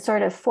and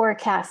sort of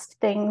forecast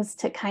things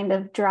to kind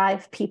of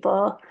drive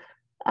people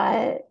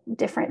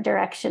different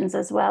directions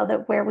as well,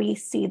 that where we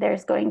see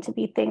there's going to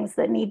be things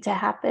that need to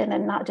happen,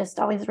 and not just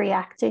always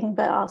reacting,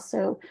 but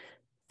also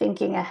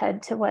thinking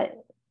ahead to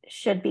what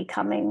should be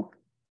coming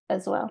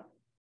as well.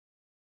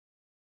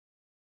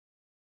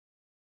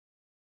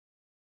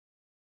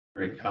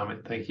 Great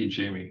comment. Thank you,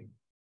 Jamie.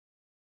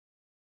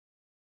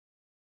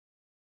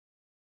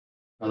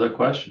 Other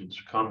questions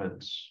or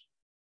comments?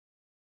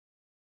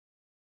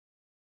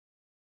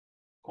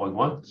 Going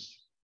once.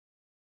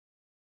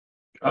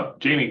 Oh,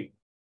 Jamie,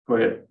 go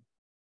ahead.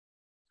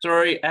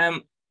 Sorry,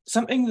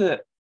 something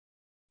that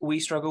we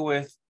struggle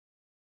with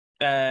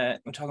when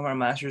talking about our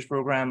master's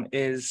program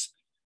is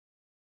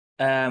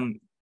how,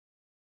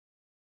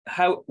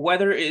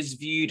 whether it is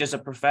viewed as a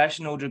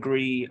professional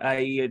degree,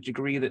 i.e. a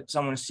degree that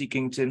someone's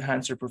seeking to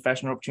enhance their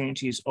professional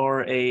opportunities,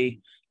 or a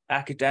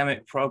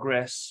academic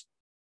progress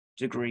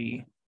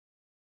degree.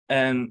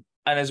 And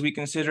as we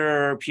consider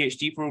our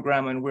PhD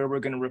program and where we're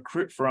going to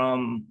recruit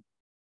from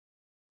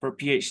for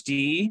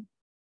PhD,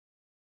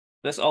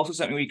 that's also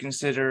something we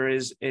consider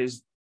is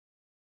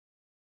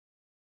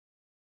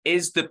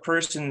the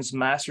person's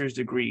master's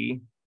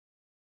degree,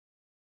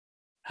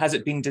 has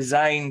it been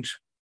designed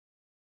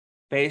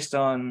based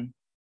on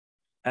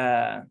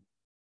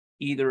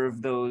either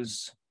of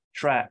those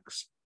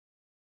tracks?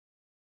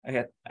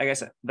 I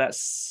guess that's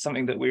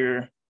something that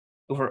we're,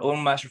 with our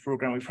own master's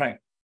program, we've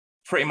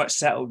pretty much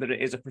settled that it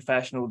is a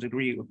professional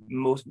degree.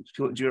 Most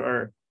people that do it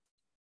are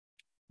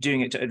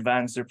doing it to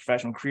advance their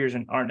professional careers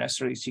and aren't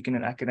necessarily seeking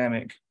an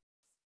academic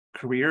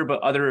career.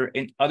 But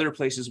in other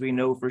places, we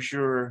know for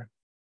sure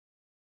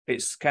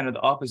it's kind of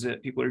the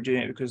opposite. People are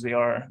doing it because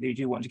they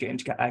do want to get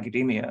into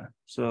academia.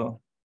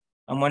 So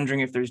I'm wondering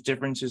if there's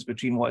differences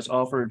between what's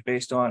offered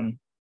based on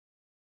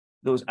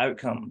those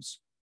outcomes.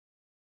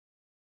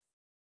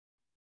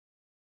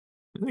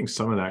 I think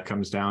some of that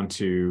comes down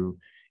to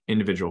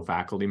individual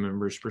faculty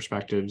members'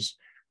 perspectives.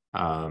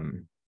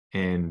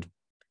 And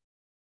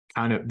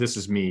kind of, this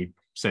is me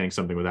saying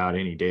something without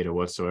any data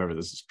whatsoever.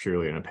 This is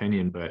purely an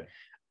opinion, but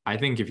I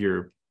think if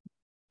you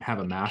have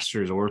a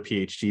master's or a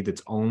PhD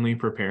that's only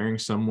preparing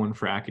someone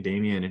for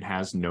academia and it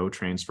has no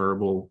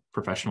transferable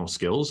professional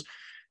skills,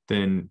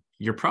 then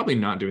you're probably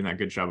not doing that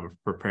good job of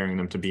preparing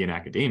them to be in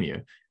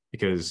academia,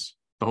 because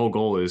the whole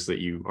goal is that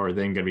you are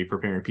then going to be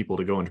preparing people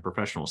to go into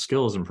professional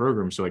skills and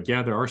programs. So like,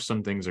 yeah, there are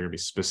some things that are going to be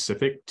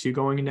specific to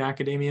going into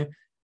academia,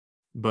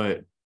 but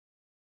at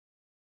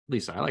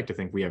least I like to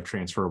think we have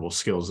transferable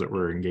skills that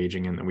we're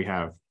engaging in, that we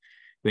have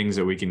things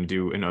that we can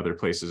do in other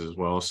places as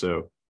well.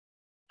 So,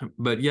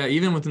 but yeah,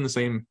 even within the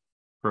same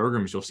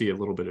programs, you'll see a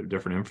little bit of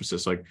different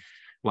emphasis.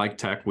 Like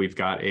tech, we've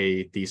got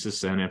a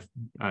thesis and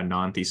a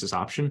non-thesis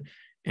option.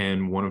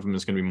 And one of them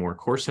is going to be more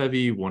course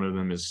heavy. One of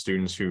them is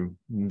students who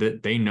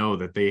they know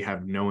that they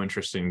have no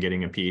interest in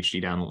getting a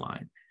PhD down the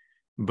line.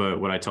 But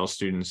what I tell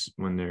students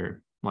when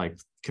they're like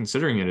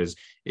considering it is,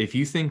 if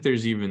you think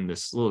there's even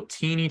this little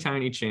teeny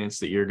tiny chance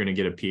that you're going to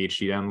get a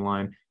PhD down the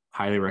line,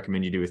 highly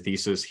recommend you do a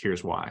thesis.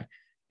 Here's why.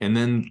 And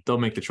then they'll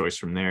make the choice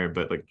from there.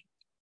 But like,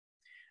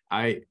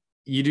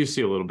 you do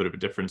see a little bit of a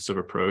difference of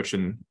approach.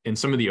 And in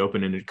some of the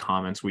open-ended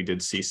comments, we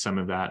did see some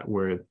of that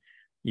where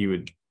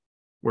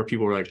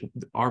people were like,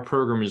 our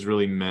program is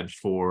really meant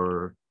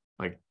for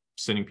like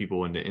sending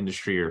people into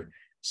industry, or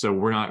so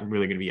we're not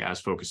really going to be as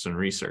focused on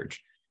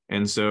research.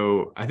 And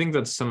so I think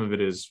that some of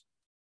it is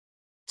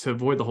to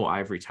avoid the whole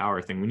ivory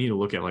tower thing. We need to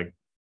look at like,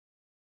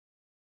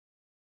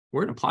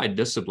 we're an applied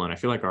discipline. I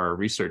feel like our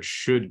research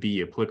should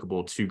be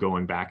applicable to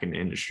going back into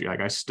industry.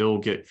 Like I still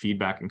get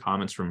feedback and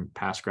comments from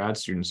past grad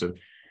students of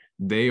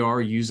they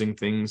are using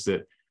things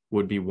that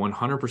would be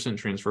 100%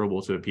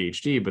 transferable to a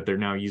PhD, but they're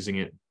now using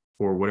it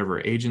for whatever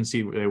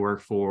agency they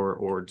work for,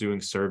 or doing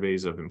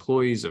surveys of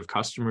employees, of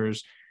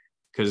customers,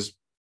 because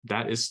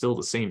that is still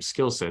the same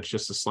skill set,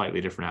 just a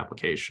slightly different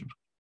application.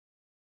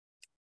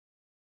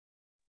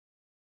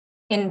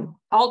 And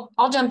I'll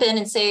jump in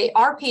and say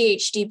our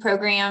PhD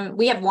program,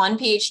 we have one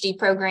PhD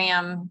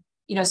program,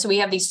 so we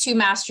have these 2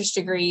 master's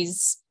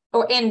degrees,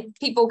 and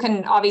people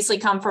can obviously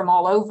come from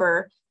all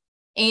over.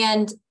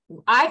 And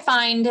I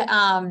find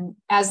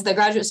as the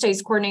graduate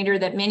studies coordinator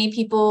that many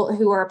people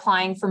who are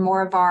applying for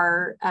more of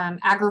our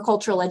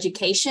agricultural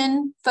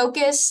education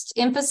focused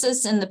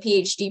emphasis in the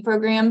PhD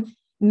program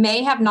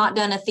may have not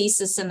done a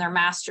thesis in their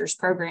master's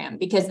program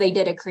because they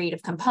did a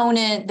creative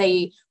component,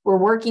 they were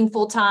working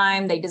full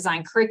time, they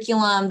designed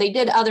curriculum, they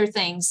did other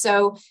things.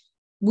 So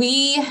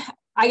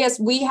I guess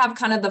we have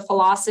kind of the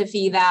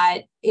philosophy that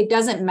it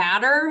doesn't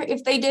matter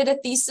if they did a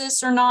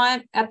thesis or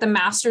not at the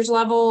master's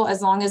level,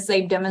 as long as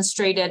they've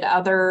demonstrated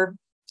other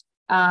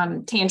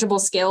tangible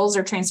skills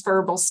or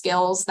transferable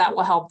skills that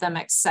will help them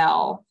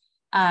excel.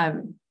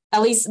 At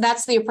least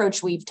that's the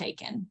approach we've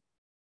taken.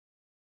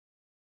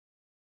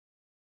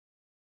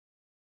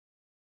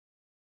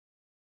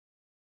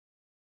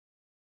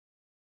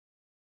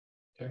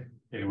 Okay,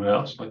 anyone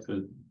else like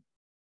to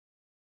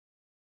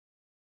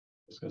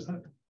discuss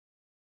that?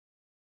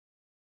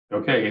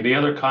 Okay, any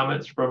other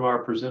comments from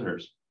our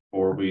presenters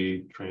before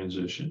we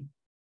transition?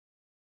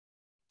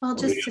 Well,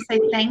 just to say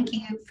thank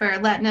you for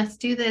letting us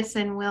do this,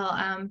 and we'll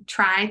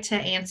try to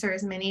answer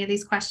as many of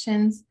these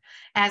questions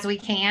as we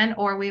can,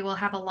 or we will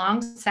have a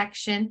long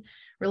section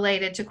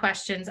related to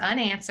questions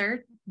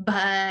unanswered,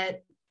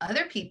 but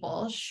other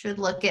people should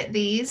look at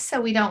these so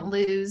we don't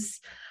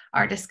lose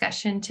our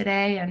discussion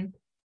today. And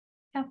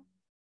yeah,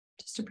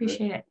 just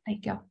appreciate it.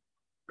 Thank you.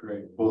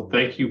 Great. Well,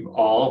 thank you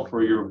all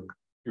for your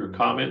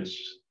comments,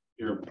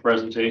 your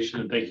presentation,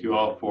 and thank you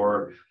all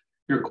for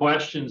your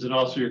questions and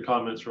also your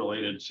comments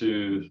related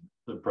to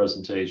the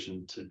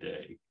presentation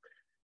today.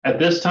 At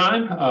this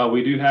time,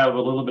 we do have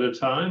a little bit of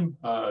time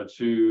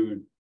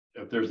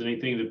if there's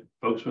anything that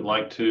folks would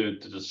like to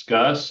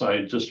discuss.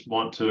 I just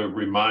want to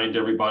remind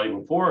everybody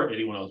before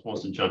anyone else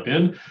wants to jump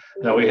in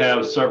that we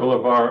have several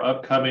of our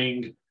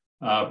upcoming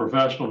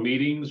professional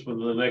meetings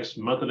within the next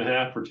month and a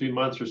half or 2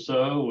 months or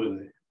so,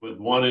 with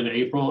one in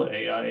April,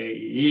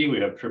 AIAE, we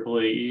have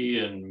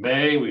AAAE in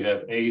May, we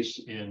have ACE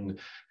in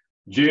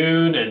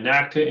June and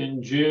NACTA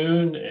in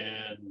June,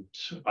 and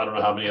I don't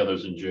know how many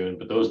others in June,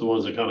 but those are the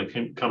ones that kind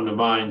of come to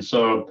mind.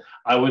 So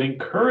I would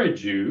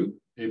encourage you,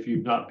 if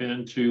you've not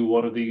been to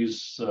one of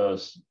these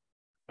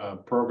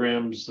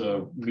programs,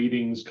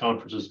 meetings,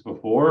 conferences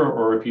before,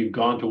 or if you've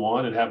gone to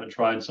one and haven't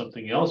tried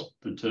something else,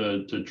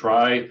 to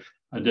try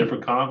a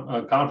different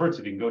conference.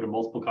 If you can go to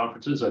multiple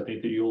conferences, I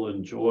think that you'll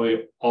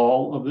enjoy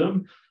all of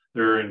them.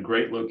 They're in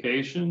great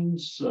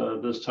locations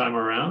this time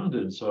around,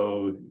 and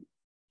so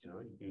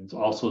you can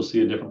also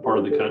see a different part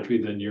of the country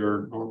than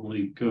you're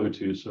normally go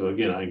to. So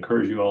again, I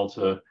encourage you all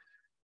to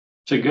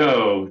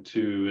go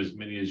to as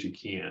many as you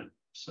can.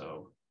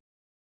 So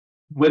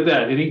with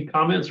that, any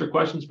comments or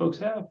questions folks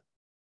have?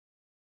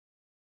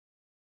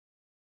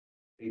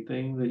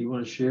 Anything that you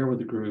want to share with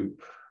the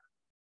group?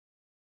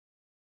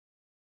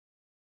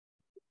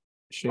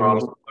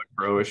 Shameless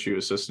pro issue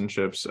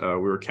assistantships. We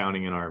were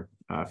counting in our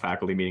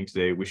faculty meeting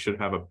today. We should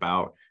have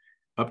about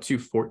up to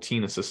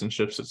 14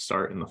 assistantships that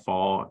start in the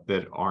fall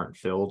that aren't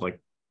filled.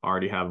 Like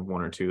already have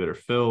 1 or 2 that are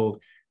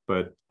filled,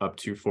 but up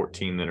to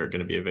 14 that are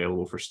going to be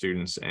available for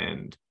students.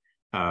 And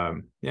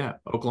yeah,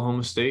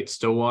 Oklahoma State,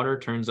 Stillwater,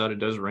 turns out it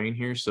does rain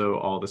here, so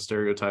all the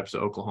stereotypes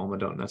of Oklahoma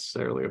don't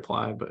necessarily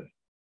apply, but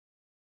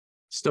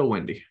still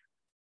windy.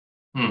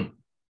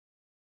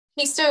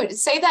 Hey, so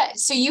say that,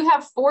 so you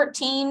have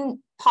 14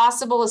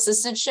 possible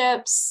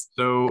assistantships.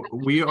 So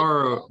we're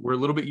a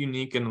little bit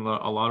unique, and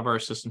a lot of our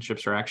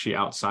assistantships are actually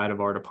outside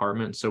of our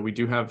department. So we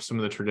do have some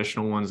of the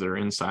traditional ones that are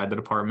inside the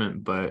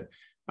department, but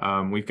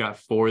we've got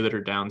 4 that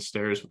are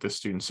downstairs with the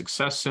Student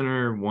Success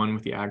Center, 1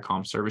 with the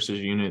AgCom Services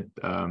Unit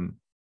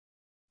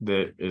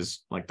that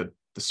is like the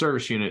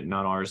service unit,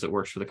 not ours, that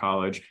works for the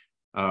college.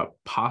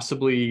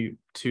 Possibly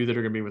 2 that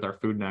are going to be with our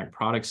Food and Ag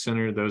Products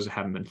Center. Those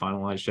haven't been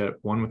finalized yet.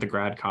 1 with the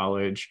grad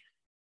college.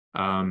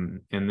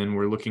 And then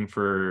we're looking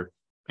for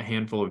a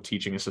handful of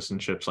teaching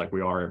assistantships like we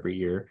are every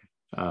year.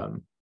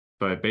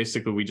 But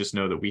basically, we just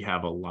know that we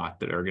have a lot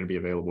that are going to be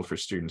available for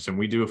students. And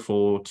we do a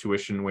full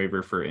tuition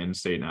waiver for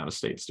in-state and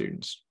out-of-state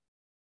students.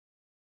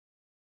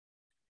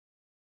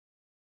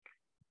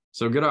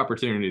 So good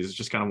opportunities. It's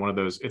just kind of one of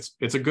those,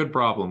 it's a good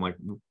problem. Like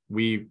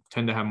we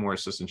tend to have more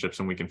assistantships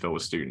than we can fill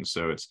with students.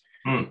 So it's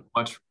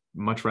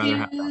much rather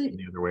have that than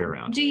the other way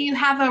around. Do you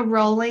have a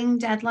rolling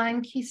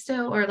deadline,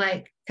 Keisto, or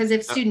like, because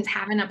if students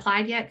haven't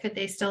applied yet, could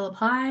they still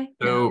apply?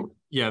 So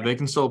yeah, they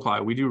can still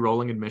apply. We do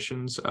rolling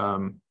admissions.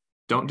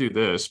 Don't do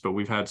this, but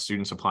we've had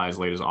students apply as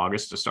late as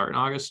August to start in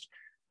August.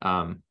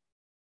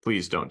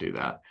 Please don't do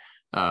that.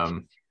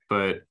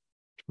 But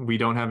we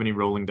don't have any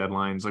rolling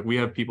deadlines. Like we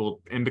have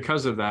people, and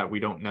because of that, we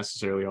don't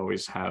necessarily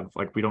always have,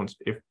 like,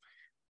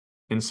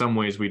 in some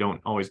ways, we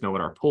don't always know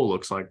what our pool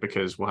looks like,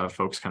 because we'll have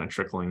folks kind of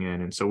trickling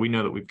in. And so we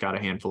know that we've got a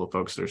handful of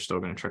folks that are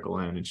still going to trickle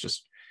in. It's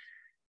just,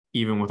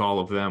 even with all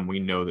of them, we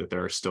know that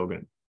there are still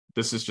going to,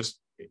 this is just,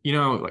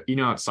 how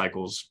it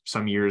cycles.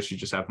 Some years you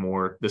just have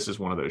more. This is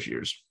one of those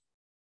years.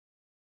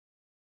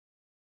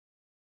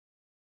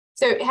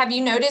 So have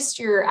you noticed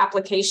your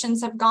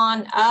applications have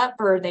gone up,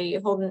 or are they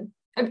holding?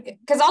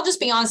 Because I'll just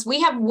be honest,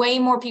 we have way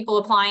more people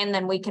applying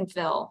than we can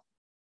fill,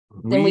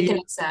 than we can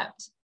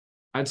accept.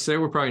 I'd say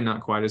we're probably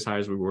not quite as high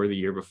as we were the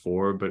year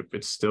before, but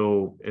it's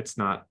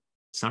not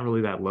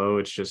really that low.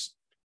 It's just,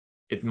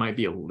 it might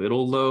be a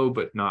little low,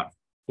 but not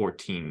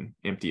 14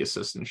 empty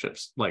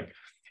assistantships. Like,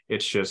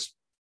 it's just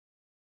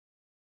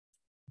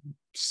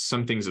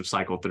some things have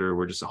cycled through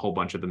where just a whole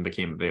bunch of them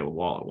became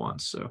available all at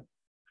once. So,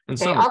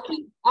 And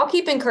Okay, I'll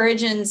keep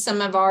encouraging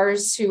some of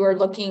ours who are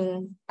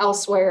looking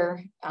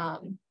elsewhere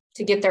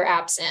to get their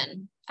apps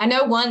in. I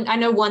know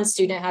one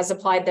student has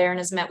applied there and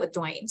has met with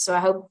Dwayne, so I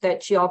hope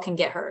that you all can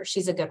get her.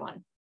 She's a good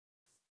one.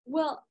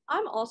 Well,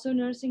 I'm also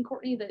noticing,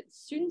 Courtney, that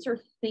students are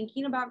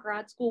thinking about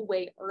grad school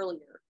way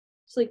earlier.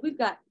 So like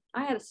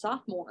I had a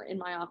sophomore in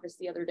my office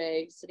the other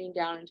day sitting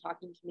down and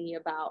talking to me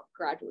about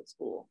graduate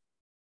school.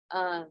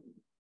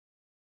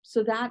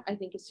 So that I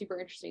think is super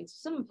interesting. So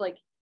some of like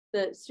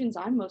the students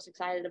I'm most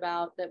excited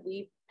about that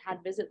we've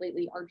had visit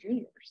lately are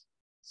juniors.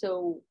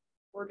 So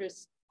we're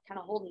just kind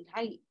of holding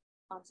tight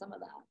on some of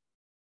that.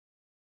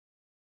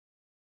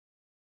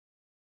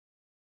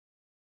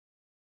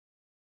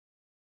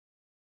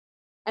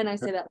 And I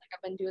say that like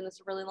I've been doing this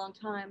a really long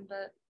time,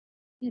 but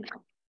you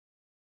know.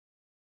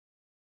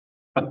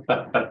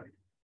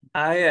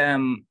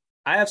 I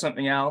have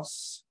something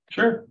else.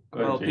 Sure.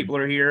 Well, people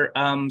are here.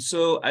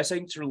 So I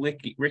said to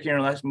Ricky in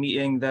our last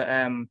meeting that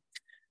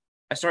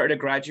I started a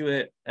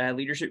graduate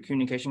leadership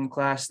communication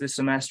class this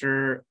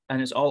semester,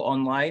 and it's all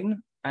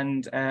online.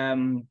 And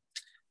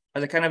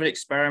as a kind of an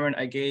experiment,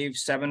 I gave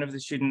 7 of the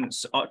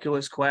students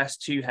Oculus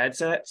Quest 2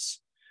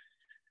 headsets,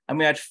 and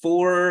we had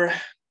 4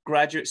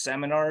 graduate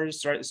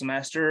seminars throughout the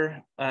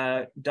semester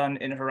done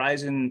in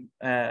Horizon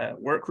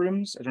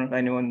workrooms. I don't know if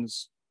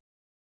anyone's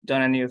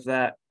done any of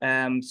that.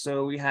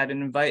 So we had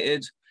an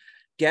invited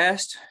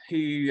guest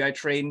who I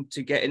trained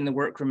to get in the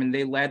workroom, and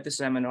they led the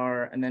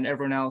seminar, and then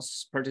everyone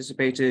else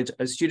participated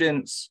as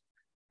students.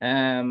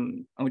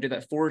 And we did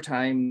that 4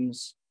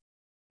 times.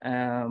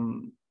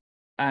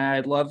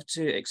 I'd love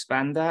to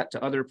expand that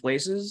to other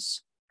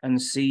places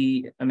and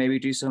see, and maybe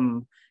do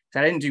some,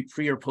 I didn't do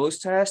pre or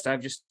post test.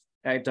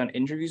 I've done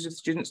interviews with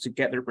students to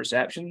get their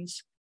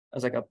perceptions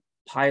as like a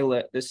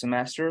pilot this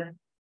semester.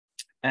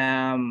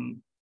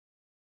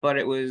 But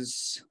it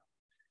was,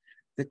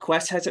 the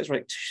Quest headsets were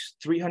like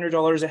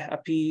 $300 a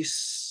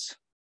piece.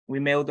 We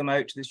mailed them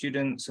out to the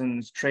students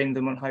and trained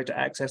them on how to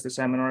access the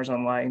seminars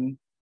online.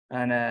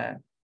 And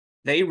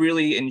they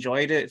really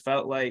enjoyed it. It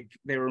felt like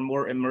they were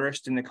more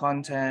immersed in the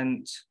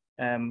content,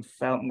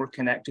 felt more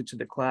connected to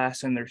the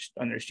class and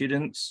their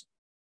students.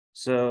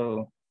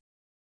 So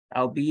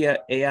I'll be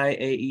at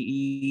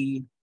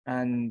AIAEE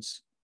and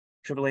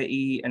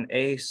AAAE and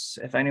ACE.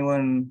 If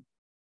anyone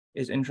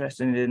is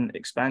interested in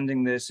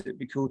expanding this, it'd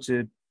be cool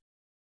to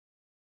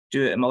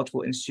do it at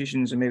multiple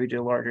institutions and maybe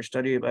do a larger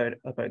study about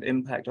the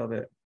impact of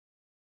it.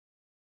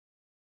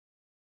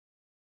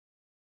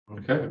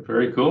 Okay,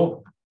 very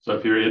cool. So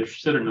if you're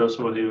interested or know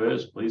someone who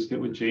is, please get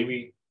with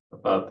Jamie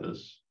about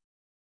this.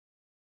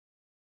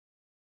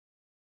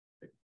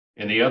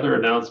 Any other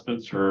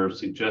announcements or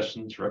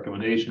suggestions,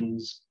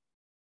 recommendations?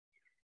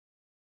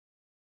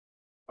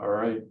 All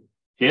right.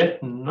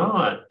 If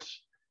not,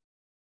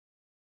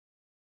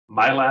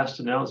 my last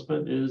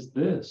announcement is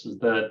this, is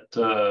that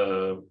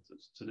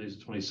today's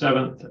the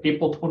 27th,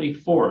 April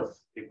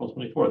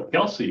 24th,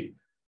 Kelsey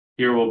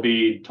here will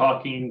be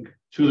talking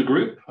to the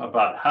group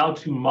about how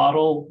to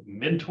model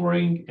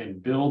mentoring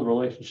and build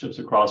relationships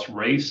across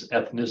race,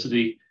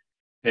 ethnicity,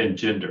 and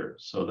gender.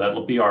 So that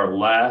will be our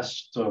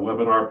last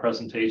webinar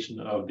presentation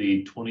of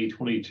the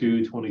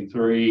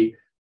 2022-23,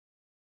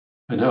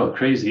 I know,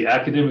 crazy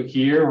academic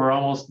year. We're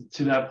almost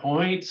to that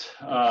point.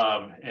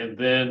 And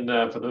then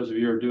for those of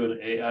you who are doing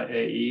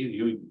AIAE,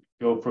 you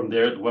go from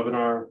there, the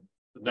webinar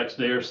the next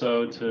day or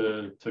so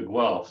to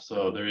Guelph.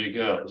 So there you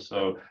go.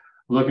 So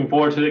looking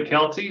forward to it,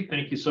 Kelsey.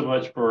 Thank you so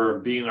much for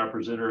being our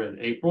presenter in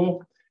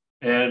April.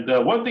 And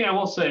one thing I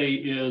will say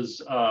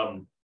is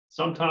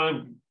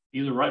sometime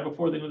either right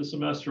before the end of the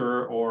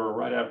semester or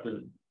right after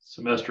the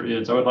semester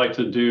ends, I would like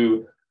to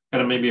do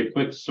kind of maybe a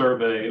quick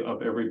survey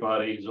of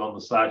everybody who's on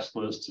the SACS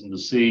list and to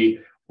see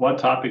what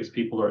topics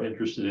people are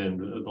interested in.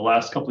 The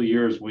last couple of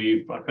years,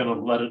 we've kind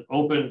of let it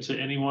open to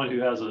anyone who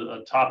has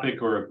a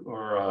topic or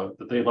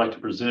that they'd like to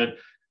present.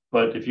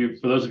 But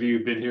for those of you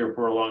who've been here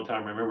for a long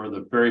time, remember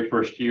the very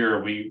first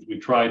year, we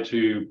tried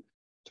to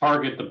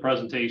target the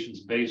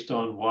presentations based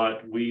on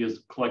what we as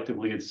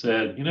collectively had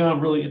said, I'm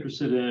really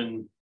interested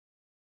in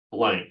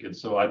blank. And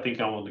so I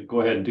think I want to go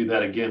ahead and do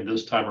that again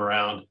this time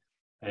around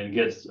and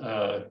get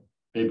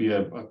maybe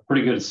a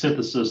pretty good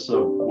synthesis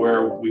of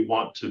where we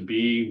want to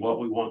be, what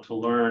we want to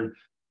learn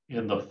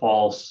in the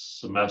fall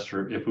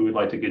semester, if we would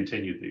like to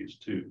continue these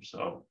too.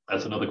 So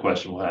that's another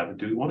question we'll have.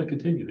 Do we want to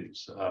continue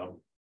these?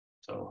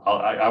 So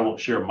I won't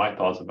share my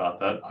thoughts about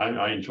that.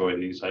 I enjoy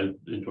these. I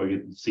enjoy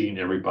seeing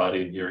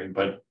everybody and hearing,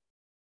 but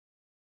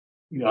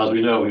as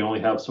we know, we only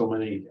have so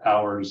many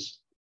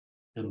hours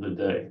in the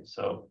day.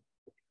 So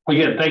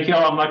again, thank you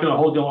all. I'm not going to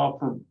hold you all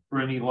for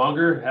any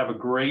longer. Have a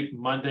great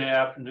Monday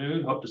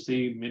afternoon. Hope to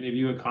see many of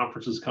you at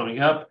conferences coming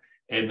up.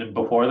 And then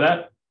before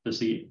that, to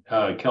see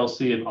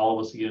Kelsey and all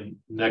of us again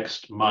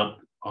next month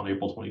on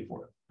April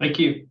 24th. Thank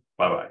you.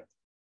 Bye-bye.